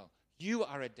as well. You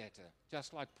are a debtor,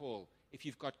 just like Paul, if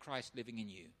you've got Christ living in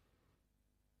you.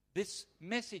 This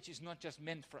message is not just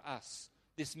meant for us.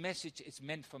 This message is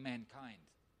meant for mankind.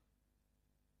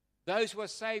 Those who are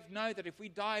saved know that if we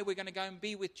die, we're going to go and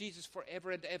be with Jesus forever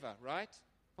and ever, right?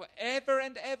 Forever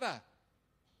and ever.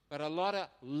 But a lot of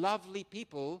lovely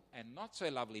people and not so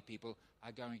lovely people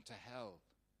are going to hell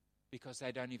because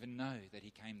they don't even know that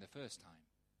he came the first time.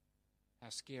 How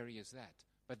scary is that?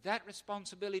 But that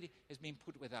responsibility has been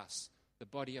put with us, the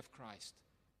body of Christ.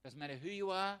 Doesn't matter who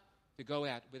you are, to go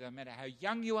out. Doesn't matter how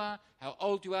young you are, how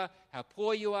old you are, how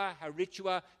poor you are, how rich you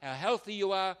are, how healthy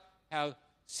you are, how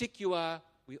sick you are.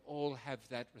 We all have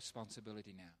that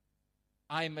responsibility now.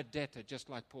 I'm a debtor, just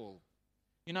like Paul.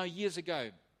 You know, years ago,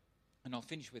 and I'll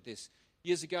finish with this.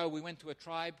 Years ago, we went to a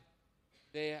tribe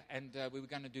there, and we were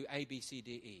going to do A, B, C,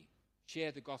 D, E.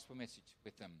 Share the gospel message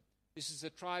with them. This is a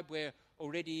tribe where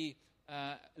already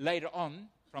later on,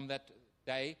 from that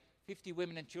day, 50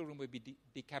 women and children would be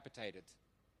decapitated,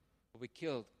 or be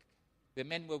killed. The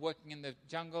men were working in the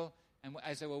jungle, and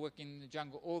as they were working in the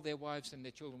jungle, all their wives and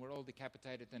their children were all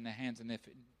decapitated, and their hands and their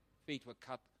feet were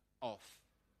cut off.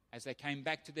 As they came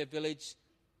back to their village,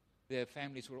 their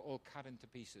families were all cut into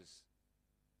pieces.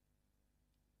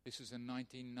 This was in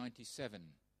 1997,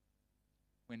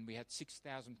 when we had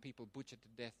 6,000 people butchered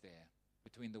to death there,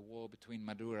 between the war between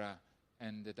Madura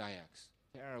and the Dayaks.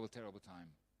 Terrible, terrible time.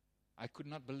 I could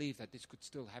not believe that this could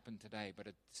still happen today, but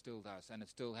it still does, and it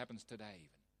still happens today even.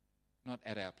 Not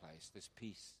at our place. There's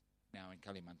peace now in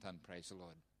Kalimantan, praise the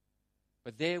Lord.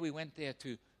 But there we went there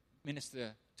to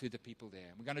minister to the people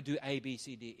there. We're going to do A, B,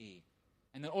 C, D, E.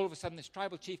 And then all of a sudden this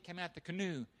tribal chief came out the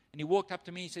canoe, and he walked up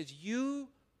to me and says, "You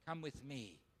come with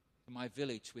me to my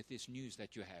village with this news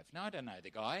that you have." Now, I don't know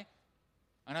the guy.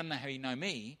 I don't know how you know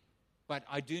me, but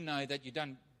I do know that you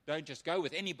don't just go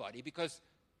with anybody, because,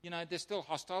 there's still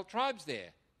hostile tribes there.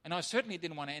 And I certainly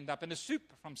didn't want to end up in a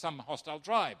soup from some hostile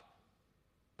tribe.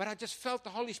 But I just felt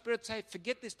the Holy Spirit say,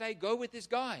 forget this day, go with this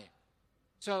guy.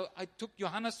 So I took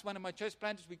Johannes, one of my church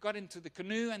planters. We got into the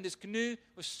canoe, and this canoe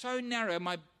was so narrow,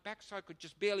 my backside could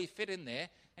just barely fit in there.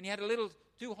 And he had a little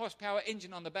 2-horsepower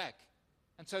engine on the back.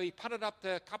 And so he putted up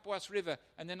the Kapuas River,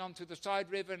 and then onto the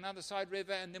side river, another side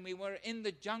river, and then we were in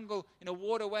the jungle, in a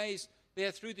waterways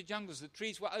there through the jungles. The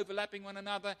trees were overlapping one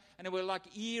another, and they were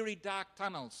like eerie, dark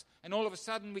tunnels. And all of a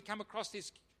sudden, we come across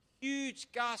this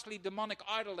huge, ghastly, demonic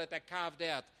idol that they carved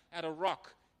out of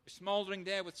rock, smoldering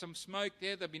there with some smoke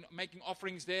there. They've been making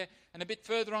offerings there. And a bit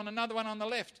further on, another one on the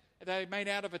left, they made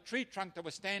out of a tree trunk that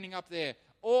was standing up there.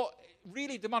 Or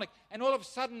really demonic. And all of a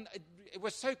sudden, it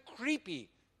was so creepy.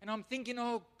 And I'm thinking,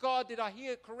 oh God, did I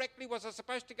hear correctly? Was I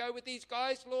supposed to go with these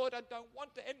guys? Lord, I don't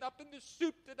want to end up in the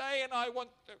soup today, and I want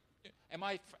to. Am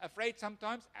I afraid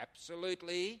sometimes?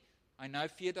 Absolutely. I know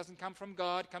fear doesn't come from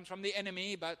God, it comes from the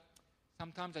enemy, but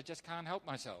sometimes I just can't help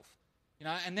myself.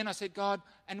 And then I said, God,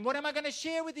 and what am I going to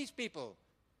share with these people?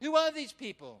 Who are these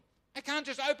people? I can't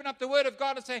just open up the Word of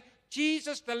God and say,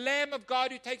 Jesus, the Lamb of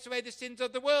God who takes away the sins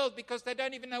of the world, because they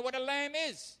don't even know what a lamb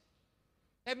is.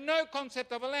 They have no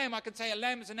concept of a lamb. I can say a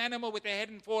lamb is an animal with a head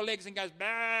and 4 legs and goes,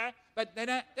 bah, but they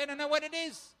don't know what it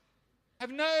is.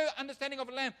 Have no understanding of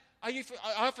a lamb. I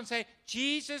often say,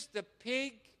 Jesus, the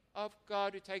pig of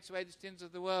God who takes away the sins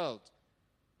of the world.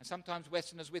 And sometimes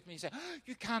Westerners with me say, oh,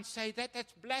 you can't say that,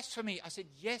 that's blasphemy. I said,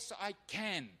 yes, I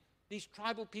can. These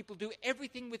tribal people do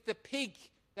everything with the pig.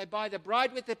 They buy the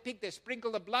bride with the pig, they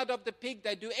sprinkle the blood of the pig,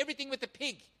 they do everything with the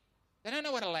pig. They don't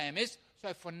know what a lamb is.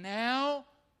 So for now,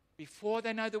 before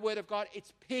they know the Word of God,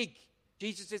 it's pig.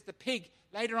 Jesus is the pig.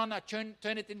 Later on, I turn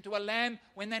it into a lamb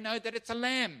when they know that it's a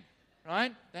lamb.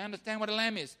 Right? They understand what a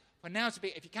lamb is. For now, it's a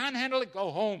pig. If you can't handle it, go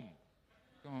home.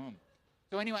 Go home.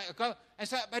 So anyway,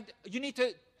 but you need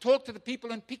to talk to the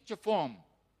people in picture form,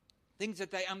 things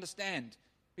that they understand.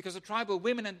 Because the tribal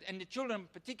women and the children in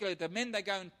particular, the men, they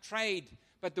go and trade,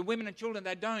 but the women and children,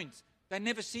 they don't. They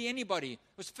never see anybody. It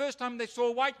was the first time they saw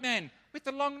a white man with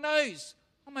a long nose.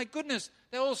 Oh my goodness,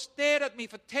 they all stared at me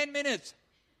for 10 minutes.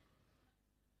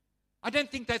 I don't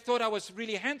think they thought I was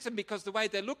really handsome, because the way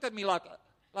they looked at me like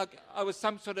I was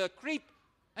some sort of creep.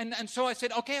 And so I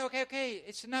said, okay,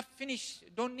 it's enough, finish,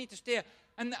 don't need to stare.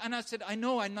 And I said, I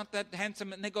know I'm not that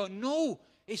handsome. And they go, no,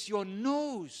 it's your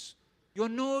nose. Your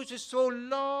nose is so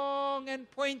long and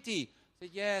pointy. I said,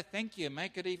 yeah, thank you,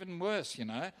 make it even worse,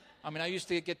 I mean, I used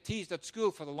to get teased at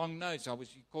school for the long nose. I was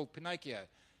called Pinocchio.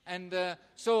 And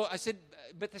so I said,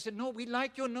 but they said, no, we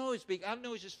like your nose big. Our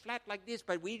nose is flat like this,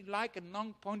 but we like a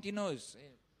long, pointy nose. I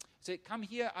said, come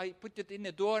here. I put it in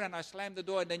the door, and I slammed the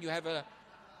door, and then you have a...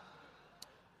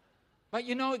 But,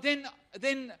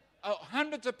 then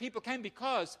hundreds of people came,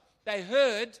 because they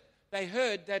heard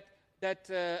that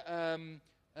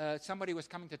somebody was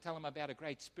coming to tell them about a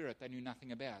great spirit they knew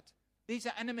nothing about. These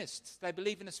are animists. They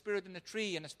believe in a spirit in a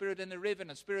tree, and a spirit in the river,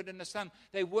 and a spirit in the sun.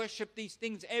 They worship these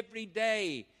things every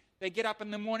day. They get up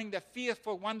in the morning, they're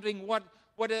fearful, wondering what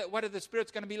are the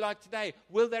spirits going to be like today?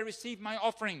 Will they receive my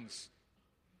offerings?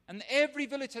 And every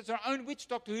village has their own witch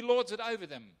doctor who lords it over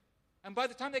them. And by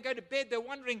the time they go to bed, they're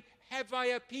wondering, have I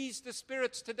appeased the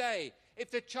spirits today? If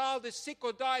the child is sick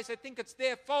or dies, they think it's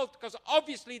their fault, because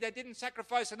obviously they didn't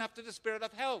sacrifice enough to the spirit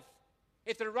of health.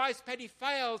 If the rice paddy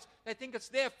fails, they think it's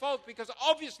their fault, because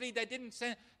obviously they didn't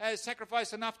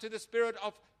sacrifice enough to the spirit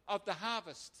of the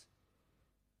harvest.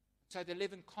 So they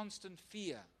live in constant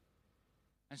fear.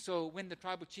 And so when the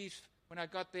tribal chiefs, when I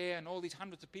got there and all these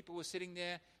hundreds of people were sitting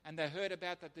there, and they heard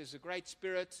about that there's a great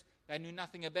spirit they knew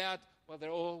nothing about, well, they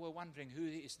all were wondering, who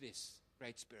is this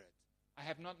great spirit? I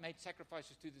have not made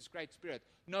sacrifices to this great spirit.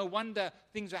 No wonder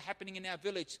things are happening in our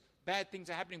village. Bad things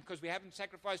are happening because we haven't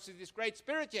sacrificed to this great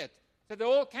spirit yet. So they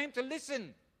all came to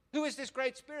listen. Who is this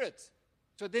great spirit?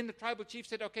 So then the tribal chief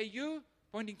said, okay, you,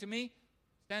 pointing to me,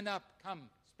 stand up, come,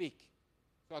 speak.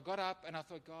 So I got up and I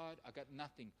thought, God, I got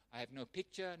nothing. I have no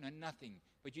picture, no nothing.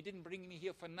 But you didn't bring me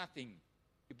here for nothing.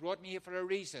 You brought me here for a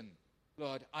reason.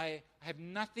 Lord, I have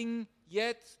nothing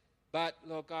yet, but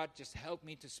Lord God, just help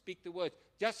me to speak the words.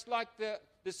 Just like the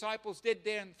disciples did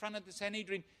there in front of the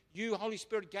Sanhedrin, you, Holy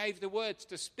Spirit, gave the words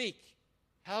to speak.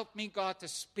 Help me, God, to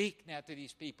speak now to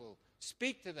these people.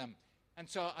 Speak to them. And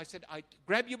so I said, I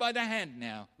grab you by the hand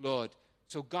now, Lord.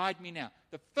 So guide me now.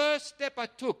 The first step I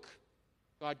took,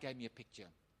 God gave me a picture.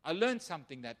 I learned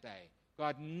something that day.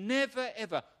 God never,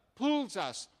 ever pulls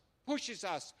us, pushes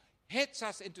us, heads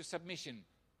us into submission,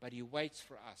 but He waits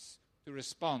for us to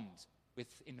respond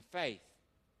in faith,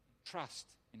 trust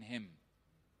in Him.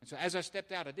 And so as I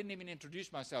stepped out, I didn't even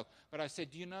introduce myself, but I said,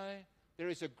 do you know, there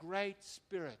is a great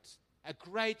Spirit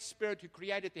who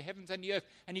created the heavens and the earth,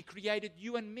 and He created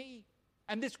you and me.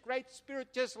 And this great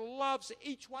Spirit just loves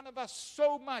each one of us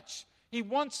so much. He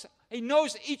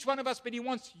knows each one of us, but He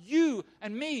wants you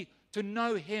and me to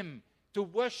know Him, to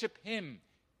worship Him.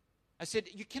 I said,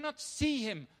 you cannot see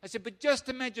Him. I said, but just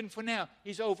imagine for now,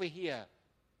 He's over here.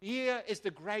 Here is the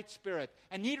great Spirit,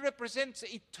 and He represents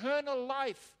eternal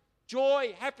life,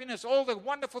 joy, happiness, all the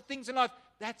wonderful things in life.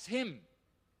 That's Him.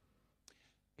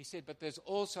 He said, but there's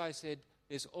also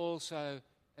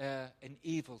an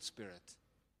evil spirit.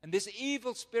 And this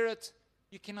evil spirit,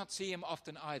 you cannot see him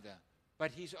often either.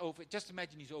 But just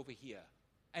imagine he's over here.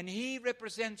 And he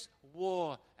represents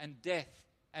war and death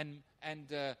and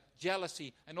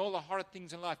jealousy and all the horrid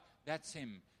things in life. That's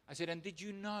him. I said, and did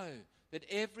you know that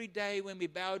every day when we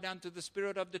bow down to the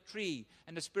spirit of the tree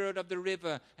and the spirit of the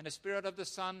river and the spirit of the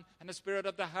sun and the spirit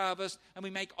of the harvest, and we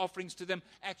make offerings to them,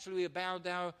 actually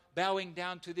we're bowing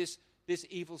down to this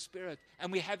evil spirit.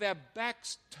 And we have our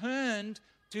backs turned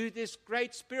to this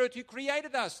great Spirit who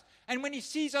created us. And when He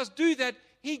sees us do that,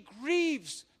 He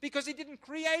grieves, because He didn't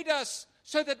create us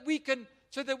so that we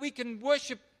can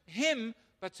worship Him,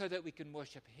 but so that we can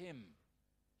worship Him.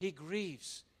 He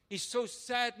grieves. He's so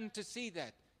saddened to see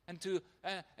that.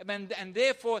 And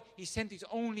therefore, He sent His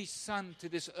only Son to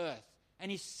this earth. And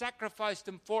He sacrificed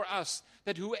Him for us,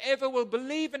 that whoever will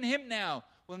believe in Him now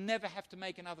will never have to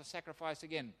make another sacrifice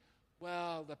again.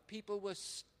 Well, the people were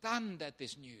stunned at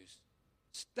this news.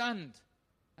 Stunned.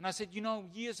 And I said,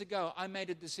 years ago, I made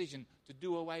a decision to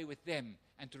do away with them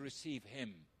and to receive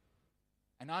Him.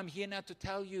 And I'm here now to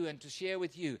tell you and to share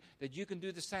with you that you can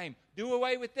do the same. Do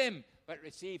away with them, but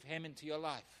receive Him into your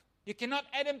life. You cannot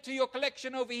add Him to your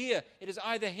collection over here. It is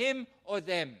either Him or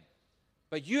them.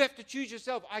 But you have to choose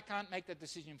yourself. I can't make that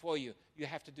decision for you. You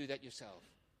have to do that yourself.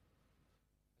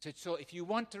 So if you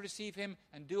want to receive Him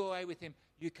and do away with Him,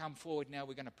 you come forward now.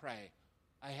 We're going to pray.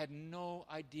 I had no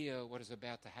idea what was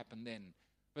about to happen then.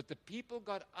 But the people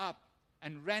got up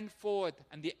and ran forward,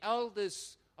 and the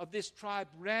elders of this tribe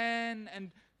ran and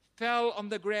fell on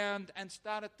the ground and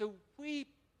started to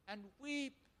weep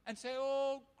and say,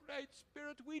 oh, great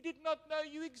Spirit, we did not know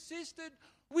you existed.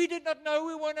 We did not know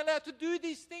we weren't allowed to do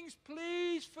these things.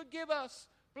 Please forgive us.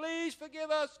 Please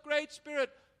forgive us, great Spirit.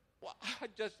 Well,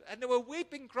 and they were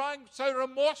weeping, crying, so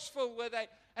remorseful were they.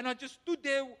 And I just stood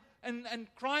there and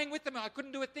crying with them. I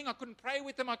couldn't do a thing. I couldn't pray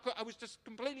with them. I was just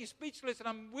completely speechless, and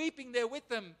I'm weeping there with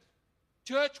them.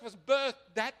 Church was birthed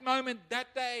that moment,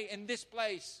 that day, in this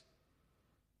place.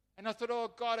 And I thought,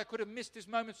 oh, God, I could have missed this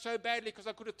moment so badly, because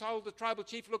I could have told the tribal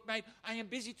chief, look, mate, I am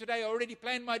busy today. I already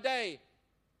planned my day.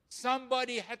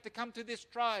 Somebody had to come to this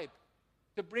tribe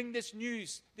to bring this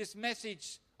news, this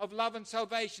message of love and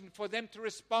salvation, for them to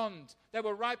respond. They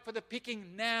were ripe for the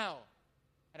picking now.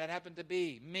 And it happened to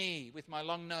be me with my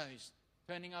long nose,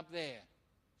 turning up there,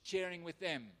 sharing with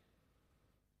them.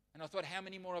 And I thought, how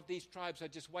many more of these tribes are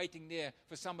just waiting there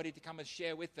for somebody to come and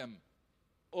share with them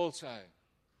also?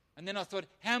 And then I thought,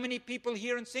 how many people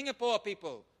here in Singapore,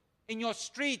 people, in your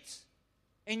streets,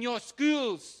 in your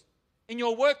schools, in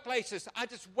your workplaces, are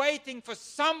just waiting for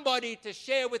somebody to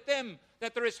share with them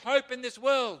that there is hope in this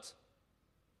world,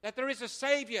 that there is a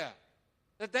Savior,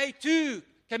 that they too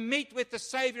can meet with the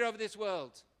Savior of this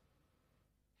world.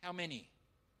 How many?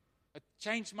 It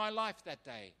changed my life that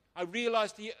day. I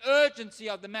realized the urgency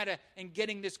of the matter in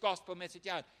getting this gospel message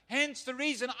out. Hence the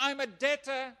reason I'm a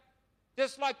debtor,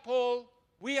 just like Paul.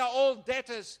 We are all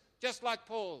debtors, just like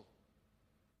Paul,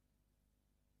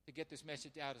 to get this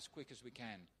message out as quick as we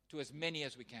can, to as many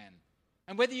as we can.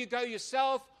 And whether you go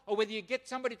yourself, or whether you get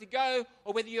somebody to go,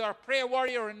 or whether you are a prayer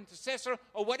warrior or an intercessor,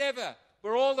 or whatever,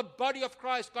 we're all the body of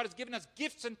Christ. God has given us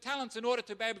gifts and talents in order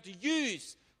to be able to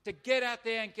use to get out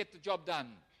there and get the job done.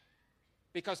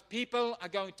 Because people are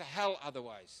going to hell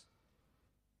otherwise.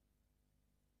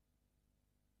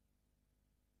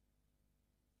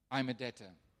 I'm a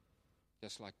debtor,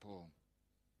 just like Paul.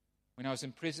 When I was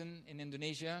in prison in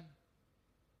Indonesia,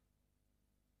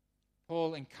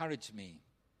 Paul encouraged me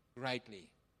greatly.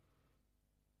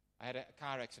 I had a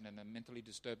car accident. A mentally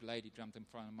disturbed lady jumped in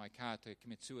front of my car to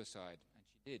commit suicide, and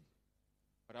she did.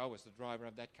 But I was the driver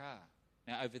of that car.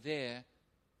 Now, over there,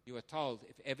 you are told,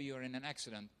 if ever you're in an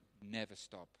accident, never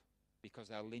stop, because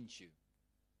they'll lynch you.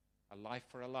 A life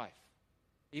for a life.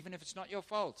 Even if it's not your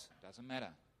fault, it doesn't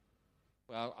matter.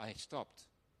 Well, I stopped.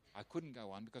 I couldn't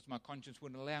go on because my conscience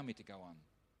wouldn't allow me to go on.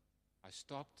 I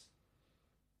stopped.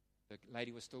 The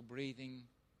lady was still breathing,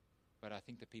 but I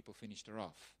think the people finished her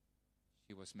off.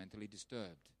 She was mentally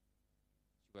disturbed.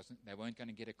 They weren't going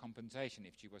to get a compensation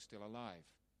if she was still alive.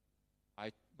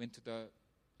 I went to the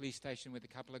police station with a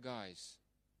couple of guys.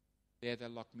 There they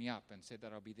locked me up and said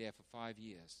that I'll be there for 5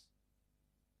 years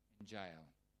in jail.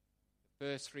 The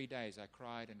first 3 days I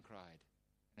cried and cried.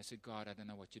 And I said, God, I don't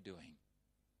know what you're doing.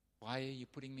 Why are you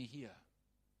putting me here?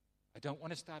 I don't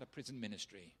want to start a prison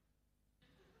ministry.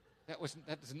 That was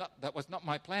not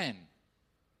my plan.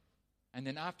 And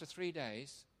then after 3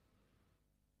 days,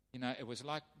 it was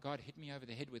like God hit me over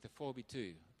the head with a 4x2,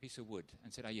 a piece of wood,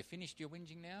 and said, are you finished your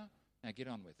whinging now? Now get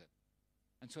on with it.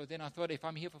 And so then I thought, if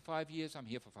I'm here for 5 years, I'm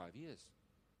here for 5 years.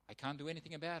 I can't do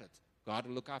anything about it. God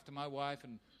will look after my wife,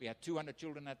 and we had 200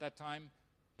 children at that time.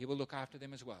 He will look after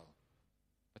them as well.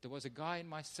 But there was a guy in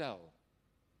my cell.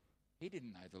 He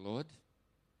didn't know the Lord.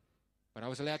 But I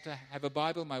was allowed to have a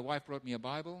Bible. My wife brought me a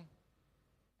Bible.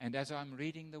 And as I'm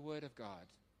reading the Word of God,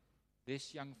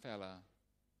 this young fella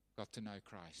got to know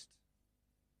Christ.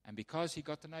 And because he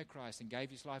got to know Christ and gave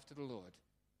his life to the Lord,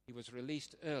 he was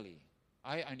released early.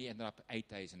 I only ended up 8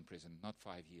 days in prison, not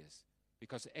 5 years.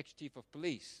 Because the ex-chief of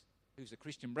police, who's a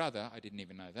Christian brother, I didn't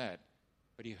even know that,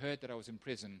 but he heard that I was in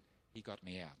prison, he got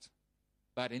me out.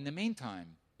 But in the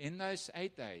meantime, in those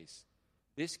 8 days,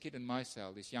 this kid in my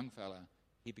cell, this young fella,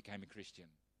 he became a Christian.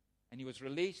 And he was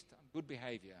released on good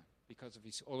behavior because of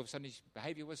all of a sudden his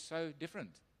behavior was so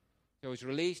different. So he was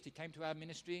released, he came to our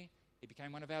ministry, he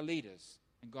became one of our leaders.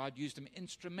 And God used him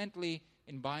instrumentally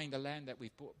in buying the land that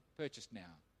we've purchased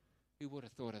now. Who would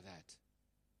have thought of that?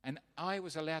 And I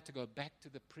was allowed to go back to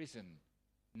the prison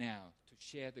now to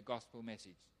share the gospel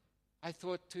message. I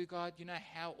thought to God,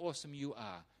 how awesome you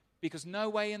are. Because no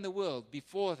way in the world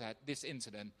before this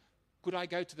incident, could I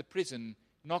go to the prison,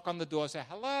 knock on the door, say,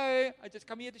 hello, I just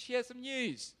come here to share some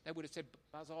news. They would have said,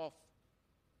 buzz off.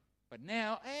 But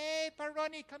now, hey,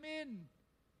 Paroni, come in.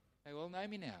 They all know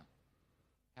me now.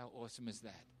 How awesome is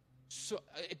that? So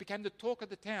it became the talk of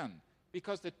the town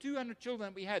because the 200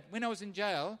 children we had, when I was in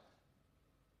jail,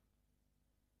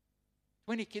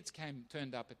 20 kids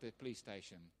turned up at the police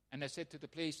station. And they said to the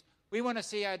police, we want to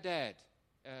see our dad.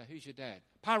 Who's your dad?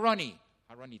 Paroni.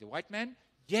 Paroni, the white man?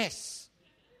 Yes.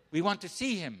 We want to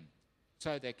see him.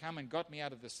 So they come and got me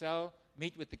out of the cell,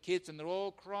 meet with the kids, and they're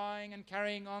all crying and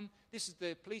carrying on. This is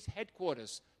the police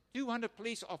headquarters. 200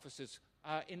 police officers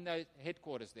in the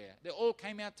headquarters there. They all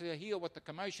came out to hear what the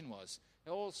commotion was.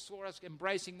 They all saw us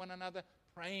embracing one another,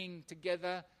 praying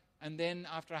together. And then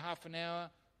after half an hour,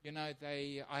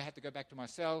 I had to go back to my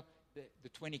cell. The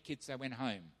 20 kids, they went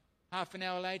home. Half an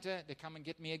hour later, they come and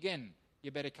get me again.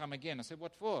 You better come again. I said,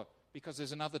 what for? Because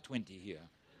there's another 20 here.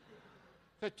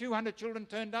 So 200 children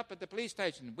turned up at the police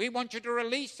station. We want you to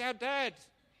release our dad.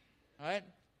 Right?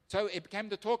 So it became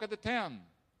the talk of the town.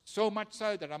 So much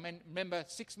so that remember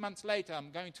 6 months later,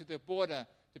 I'm going to the border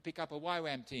to pick up a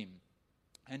YWAM team.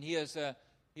 And here's the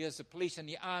police and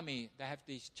the army. They have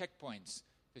these checkpoints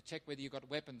to check whether you've got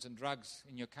weapons and drugs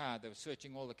in your car. They were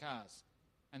searching all the cars.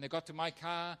 And they got to my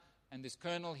car, and this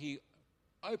colonel, he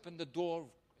opened the door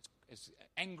as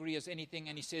angry as anything,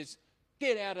 and he says,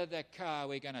 get out of that car,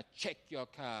 we're going to check your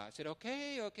car. I said,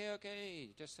 okay,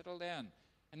 just settle down.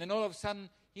 And then all of a sudden,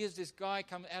 here's this guy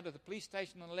come out of the police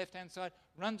station on the left-hand side,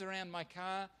 runs around my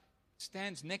car,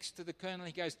 stands next to the colonel.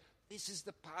 He goes, this is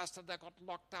the pastor that got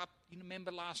locked up, you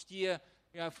remember last year,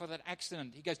 for that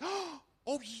accident. He goes,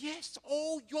 oh yes,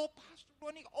 you're Pastor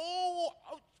Ronnie. Oh,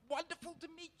 it's wonderful to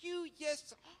meet you.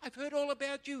 Yes, I've heard all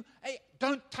about you. Hey,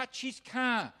 don't touch his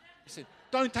car. He said,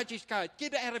 don't touch his car.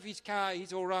 Get out of his car.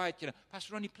 He's all right.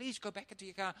 Pastor Ronnie, please go back into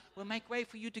your car. We'll make way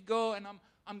for you to go. And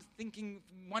I'm thinking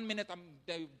 1 minute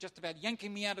they're just about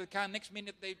yanking me out of the car. Next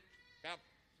minute they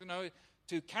about,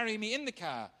 to carry me in the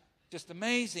car. Just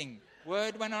amazing.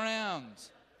 Word went around.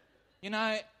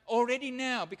 Already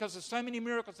now, because of so many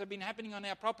miracles that have been happening on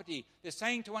our property, they're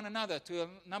saying to one another, to a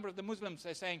number of the Muslims,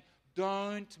 they're saying,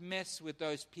 don't mess with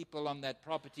those people on that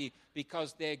property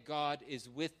because their God is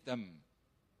with them.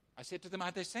 I said to them,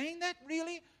 are they saying that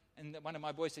really? And one of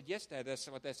my boys said, yes, Dad, that's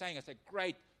what they're saying. I said,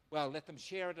 great. Well, let them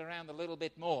share it around a little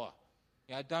bit more.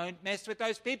 Yeah, don't mess with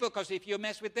those people, because if you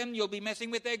mess with them, you'll be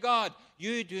messing with their God.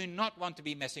 You do not want to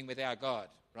be messing with our God,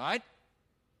 right?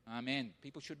 Amen.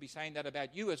 People should be saying that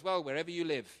about you as well, wherever you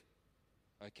live.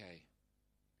 Okay.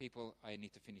 People, I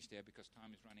need to finish there because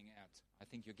time is running out. I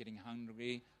think you're getting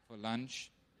hungry for lunch.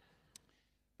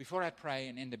 Before I pray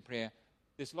and end in prayer,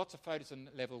 there's lots of photos on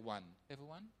level 1. Level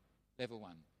 1? Level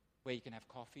 1, where you can have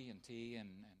coffee and tea and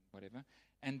whatever.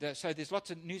 And so there's lots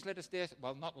of newsletters there.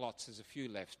 Well, not lots. There's a few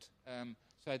left.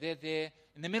 So they're there.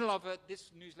 In the middle of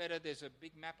this newsletter, there's a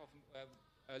big map of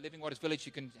Living Waters Village.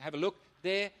 You can have a look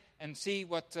there and see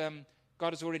what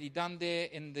God has already done there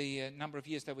in the number of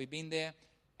years that we've been there.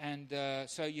 And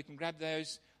so you can grab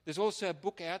those. There's also a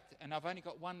book out, and I've only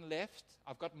got one left.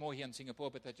 I've got more here in Singapore,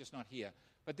 but they're just not here.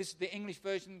 But this is the English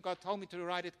version. God told me to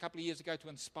write it a couple of years ago to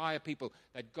inspire people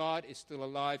that God is still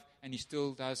alive and He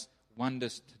still does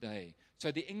wonders today.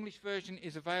 So the English version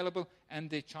is available, and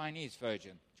the Chinese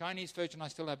version. Chinese version I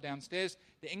still have downstairs.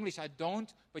 The English I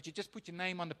don't, but you just put your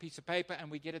name on the piece of paper and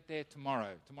we get it there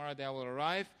tomorrow. Tomorrow they will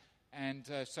arrive. And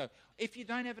so if you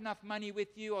don't have enough money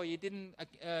with you, or you didn't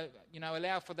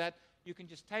allow for that, you can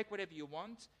just take whatever you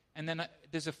want. And then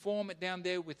there's a form down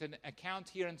there with an account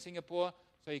here in Singapore,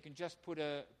 so you can just put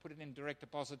it in direct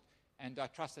deposit, and I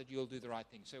trust that you'll do the right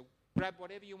thing. So grab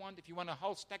whatever you want. If you want a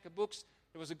whole stack of books,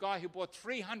 there was a guy who bought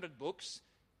 300 books,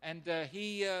 and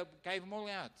he gave them all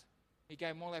out. He gave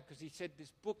them all out because he said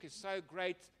this book is so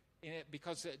great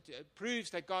because it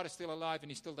proves that God is still alive and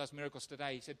He still does miracles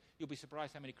today. He said, you'll be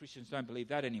surprised how many Christians don't believe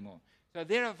that anymore. So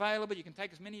they're available. You can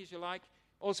take as many as you like.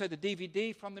 Also, the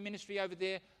DVD from the ministry over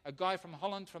there, a guy from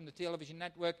Holland from the television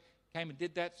network came and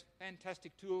did that.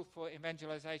 Fantastic tool for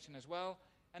evangelization as well.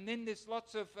 And then there's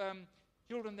lots of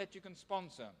children that you can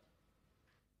sponsor.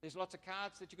 There's lots of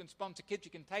cards that you can sponsor kids. You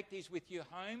can take these with you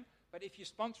home. But if you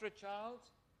sponsor a child,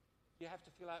 you have to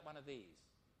fill out one of these.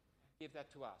 Give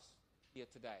that to us here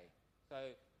today. So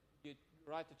you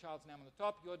write the child's name on the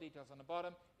top, your details on the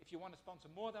bottom. If you want to sponsor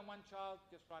more than one child,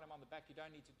 just write them on the back. You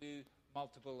don't need to do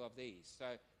multiple of these. So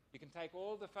you can take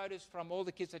all the photos from all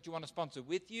the kids that you want to sponsor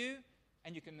with you,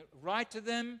 and you can write to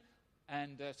them.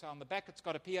 And so on the back, it's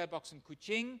got a PO box in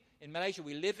Kuching. In Malaysia,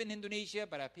 we live in Indonesia,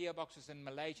 but our PO box is in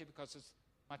Malaysia because it's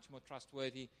much more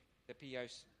trustworthy,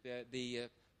 the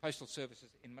postal services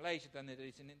in Malaysia than it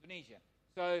is in Indonesia.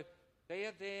 So they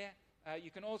are there.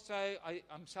 You can also,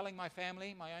 I'm selling my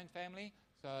own family.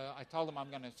 So I told them I'm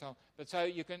going to sell. But so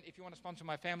you can, if you want to sponsor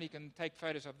my family, you can take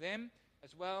photos of them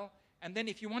as well. And then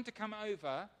if you want to come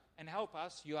over and help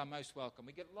us, you are most welcome.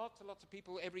 We get lots and lots of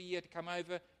people every year to come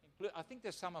over. I think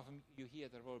there's some of them you here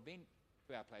that have already been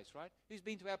to our place, right? Who's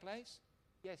been to our place?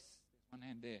 Yes, there's one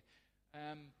hand there.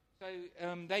 So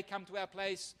they come to our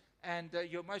place, and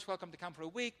you're most welcome to come for a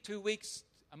week, 2 weeks,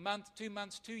 a month, 2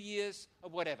 months, 2 years, or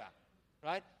whatever,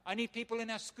 right? I need people in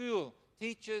our school,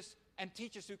 teachers, and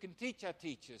teachers who can teach our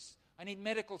teachers. I need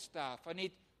medical staff. I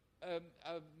need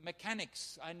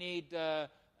mechanics. I need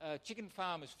chicken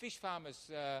farmers, fish farmers,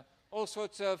 all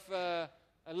sorts of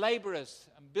laborers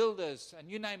and builders, and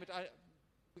you name it.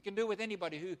 We can do it with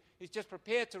anybody who is just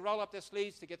prepared to roll up their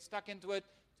sleeves, to get stuck into it,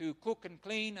 to cook and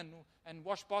clean and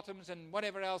wash bottoms and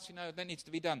whatever else, that needs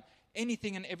to be done.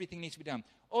 Anything and everything needs to be done.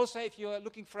 Also, if you're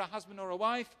looking for a husband or a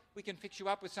wife, we can fix you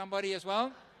up with somebody as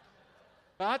well.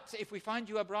 But if we find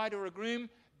you a bride or a groom,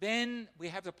 then we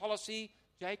have the policy.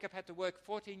 Jacob had to work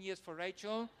 14 years for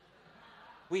Rachel.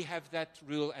 We have that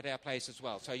rule at our place as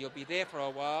well. So you'll be there for a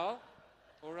while.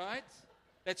 All right?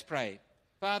 Let's pray.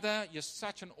 Father, you're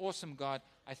such an awesome God.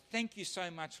 I thank you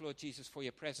so much, Lord Jesus, for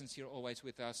your presence here always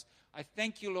with us. I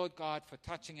thank you, Lord God, for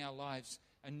touching our lives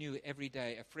anew every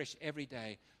day, afresh every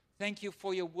day. Thank you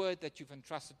for your word that you've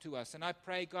entrusted to us. And I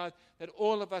pray, God, that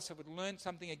all of us would learn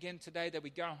something again today, that we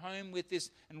go home with this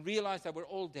and realize that we're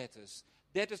all debtors.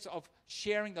 Debtors of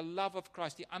sharing the love of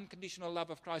Christ, the unconditional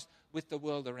love of Christ with the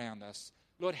world around us.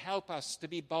 Lord, help us to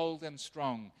be bold and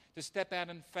strong, to step out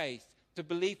in faith, to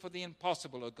believe for the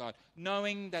impossible, oh God,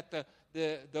 knowing that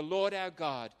the Lord our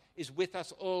God is with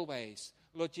us always.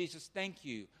 Lord Jesus, thank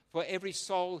you for every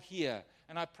soul here.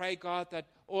 And I pray, God, that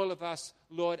all of us,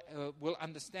 Lord, will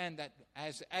understand that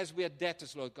as we are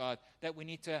debtors, Lord God, that we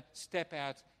need to step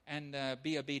out and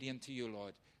be obedient to you,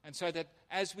 Lord. And so that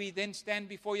as we then stand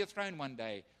before your throne one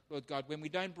day, Lord God, when we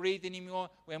don't breathe anymore,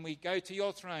 when we go to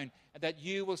your throne, that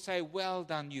you will say, well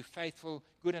done, you faithful,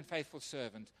 good and faithful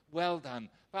servant. Well done.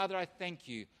 Father, I thank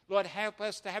you. Lord, help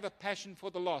us to have a passion for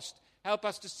the lost. Help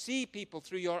us to see people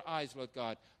through your eyes, Lord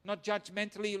God. Not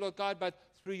judgmentally, Lord God, but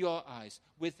through your eyes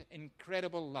with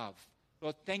incredible love.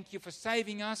 Lord, thank you for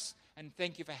saving us, and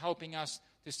thank you for helping us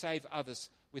to save others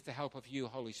with the help of you,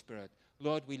 Holy Spirit.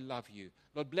 Lord, we love you.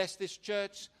 Lord, bless this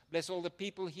church. Bless all the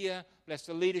people here. Bless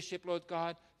the leadership, Lord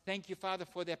God. Thank you, Father,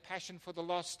 for their passion for the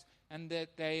lost, and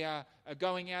that they are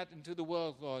going out into the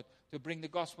world, Lord, to bring the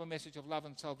gospel message of love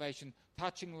and salvation,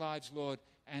 touching lives, Lord,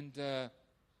 and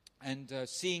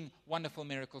seeing wonderful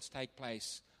miracles take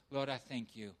place. Lord, I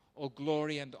thank you. All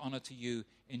glory and honor to you.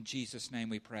 In Jesus' name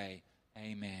we pray.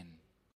 Amen.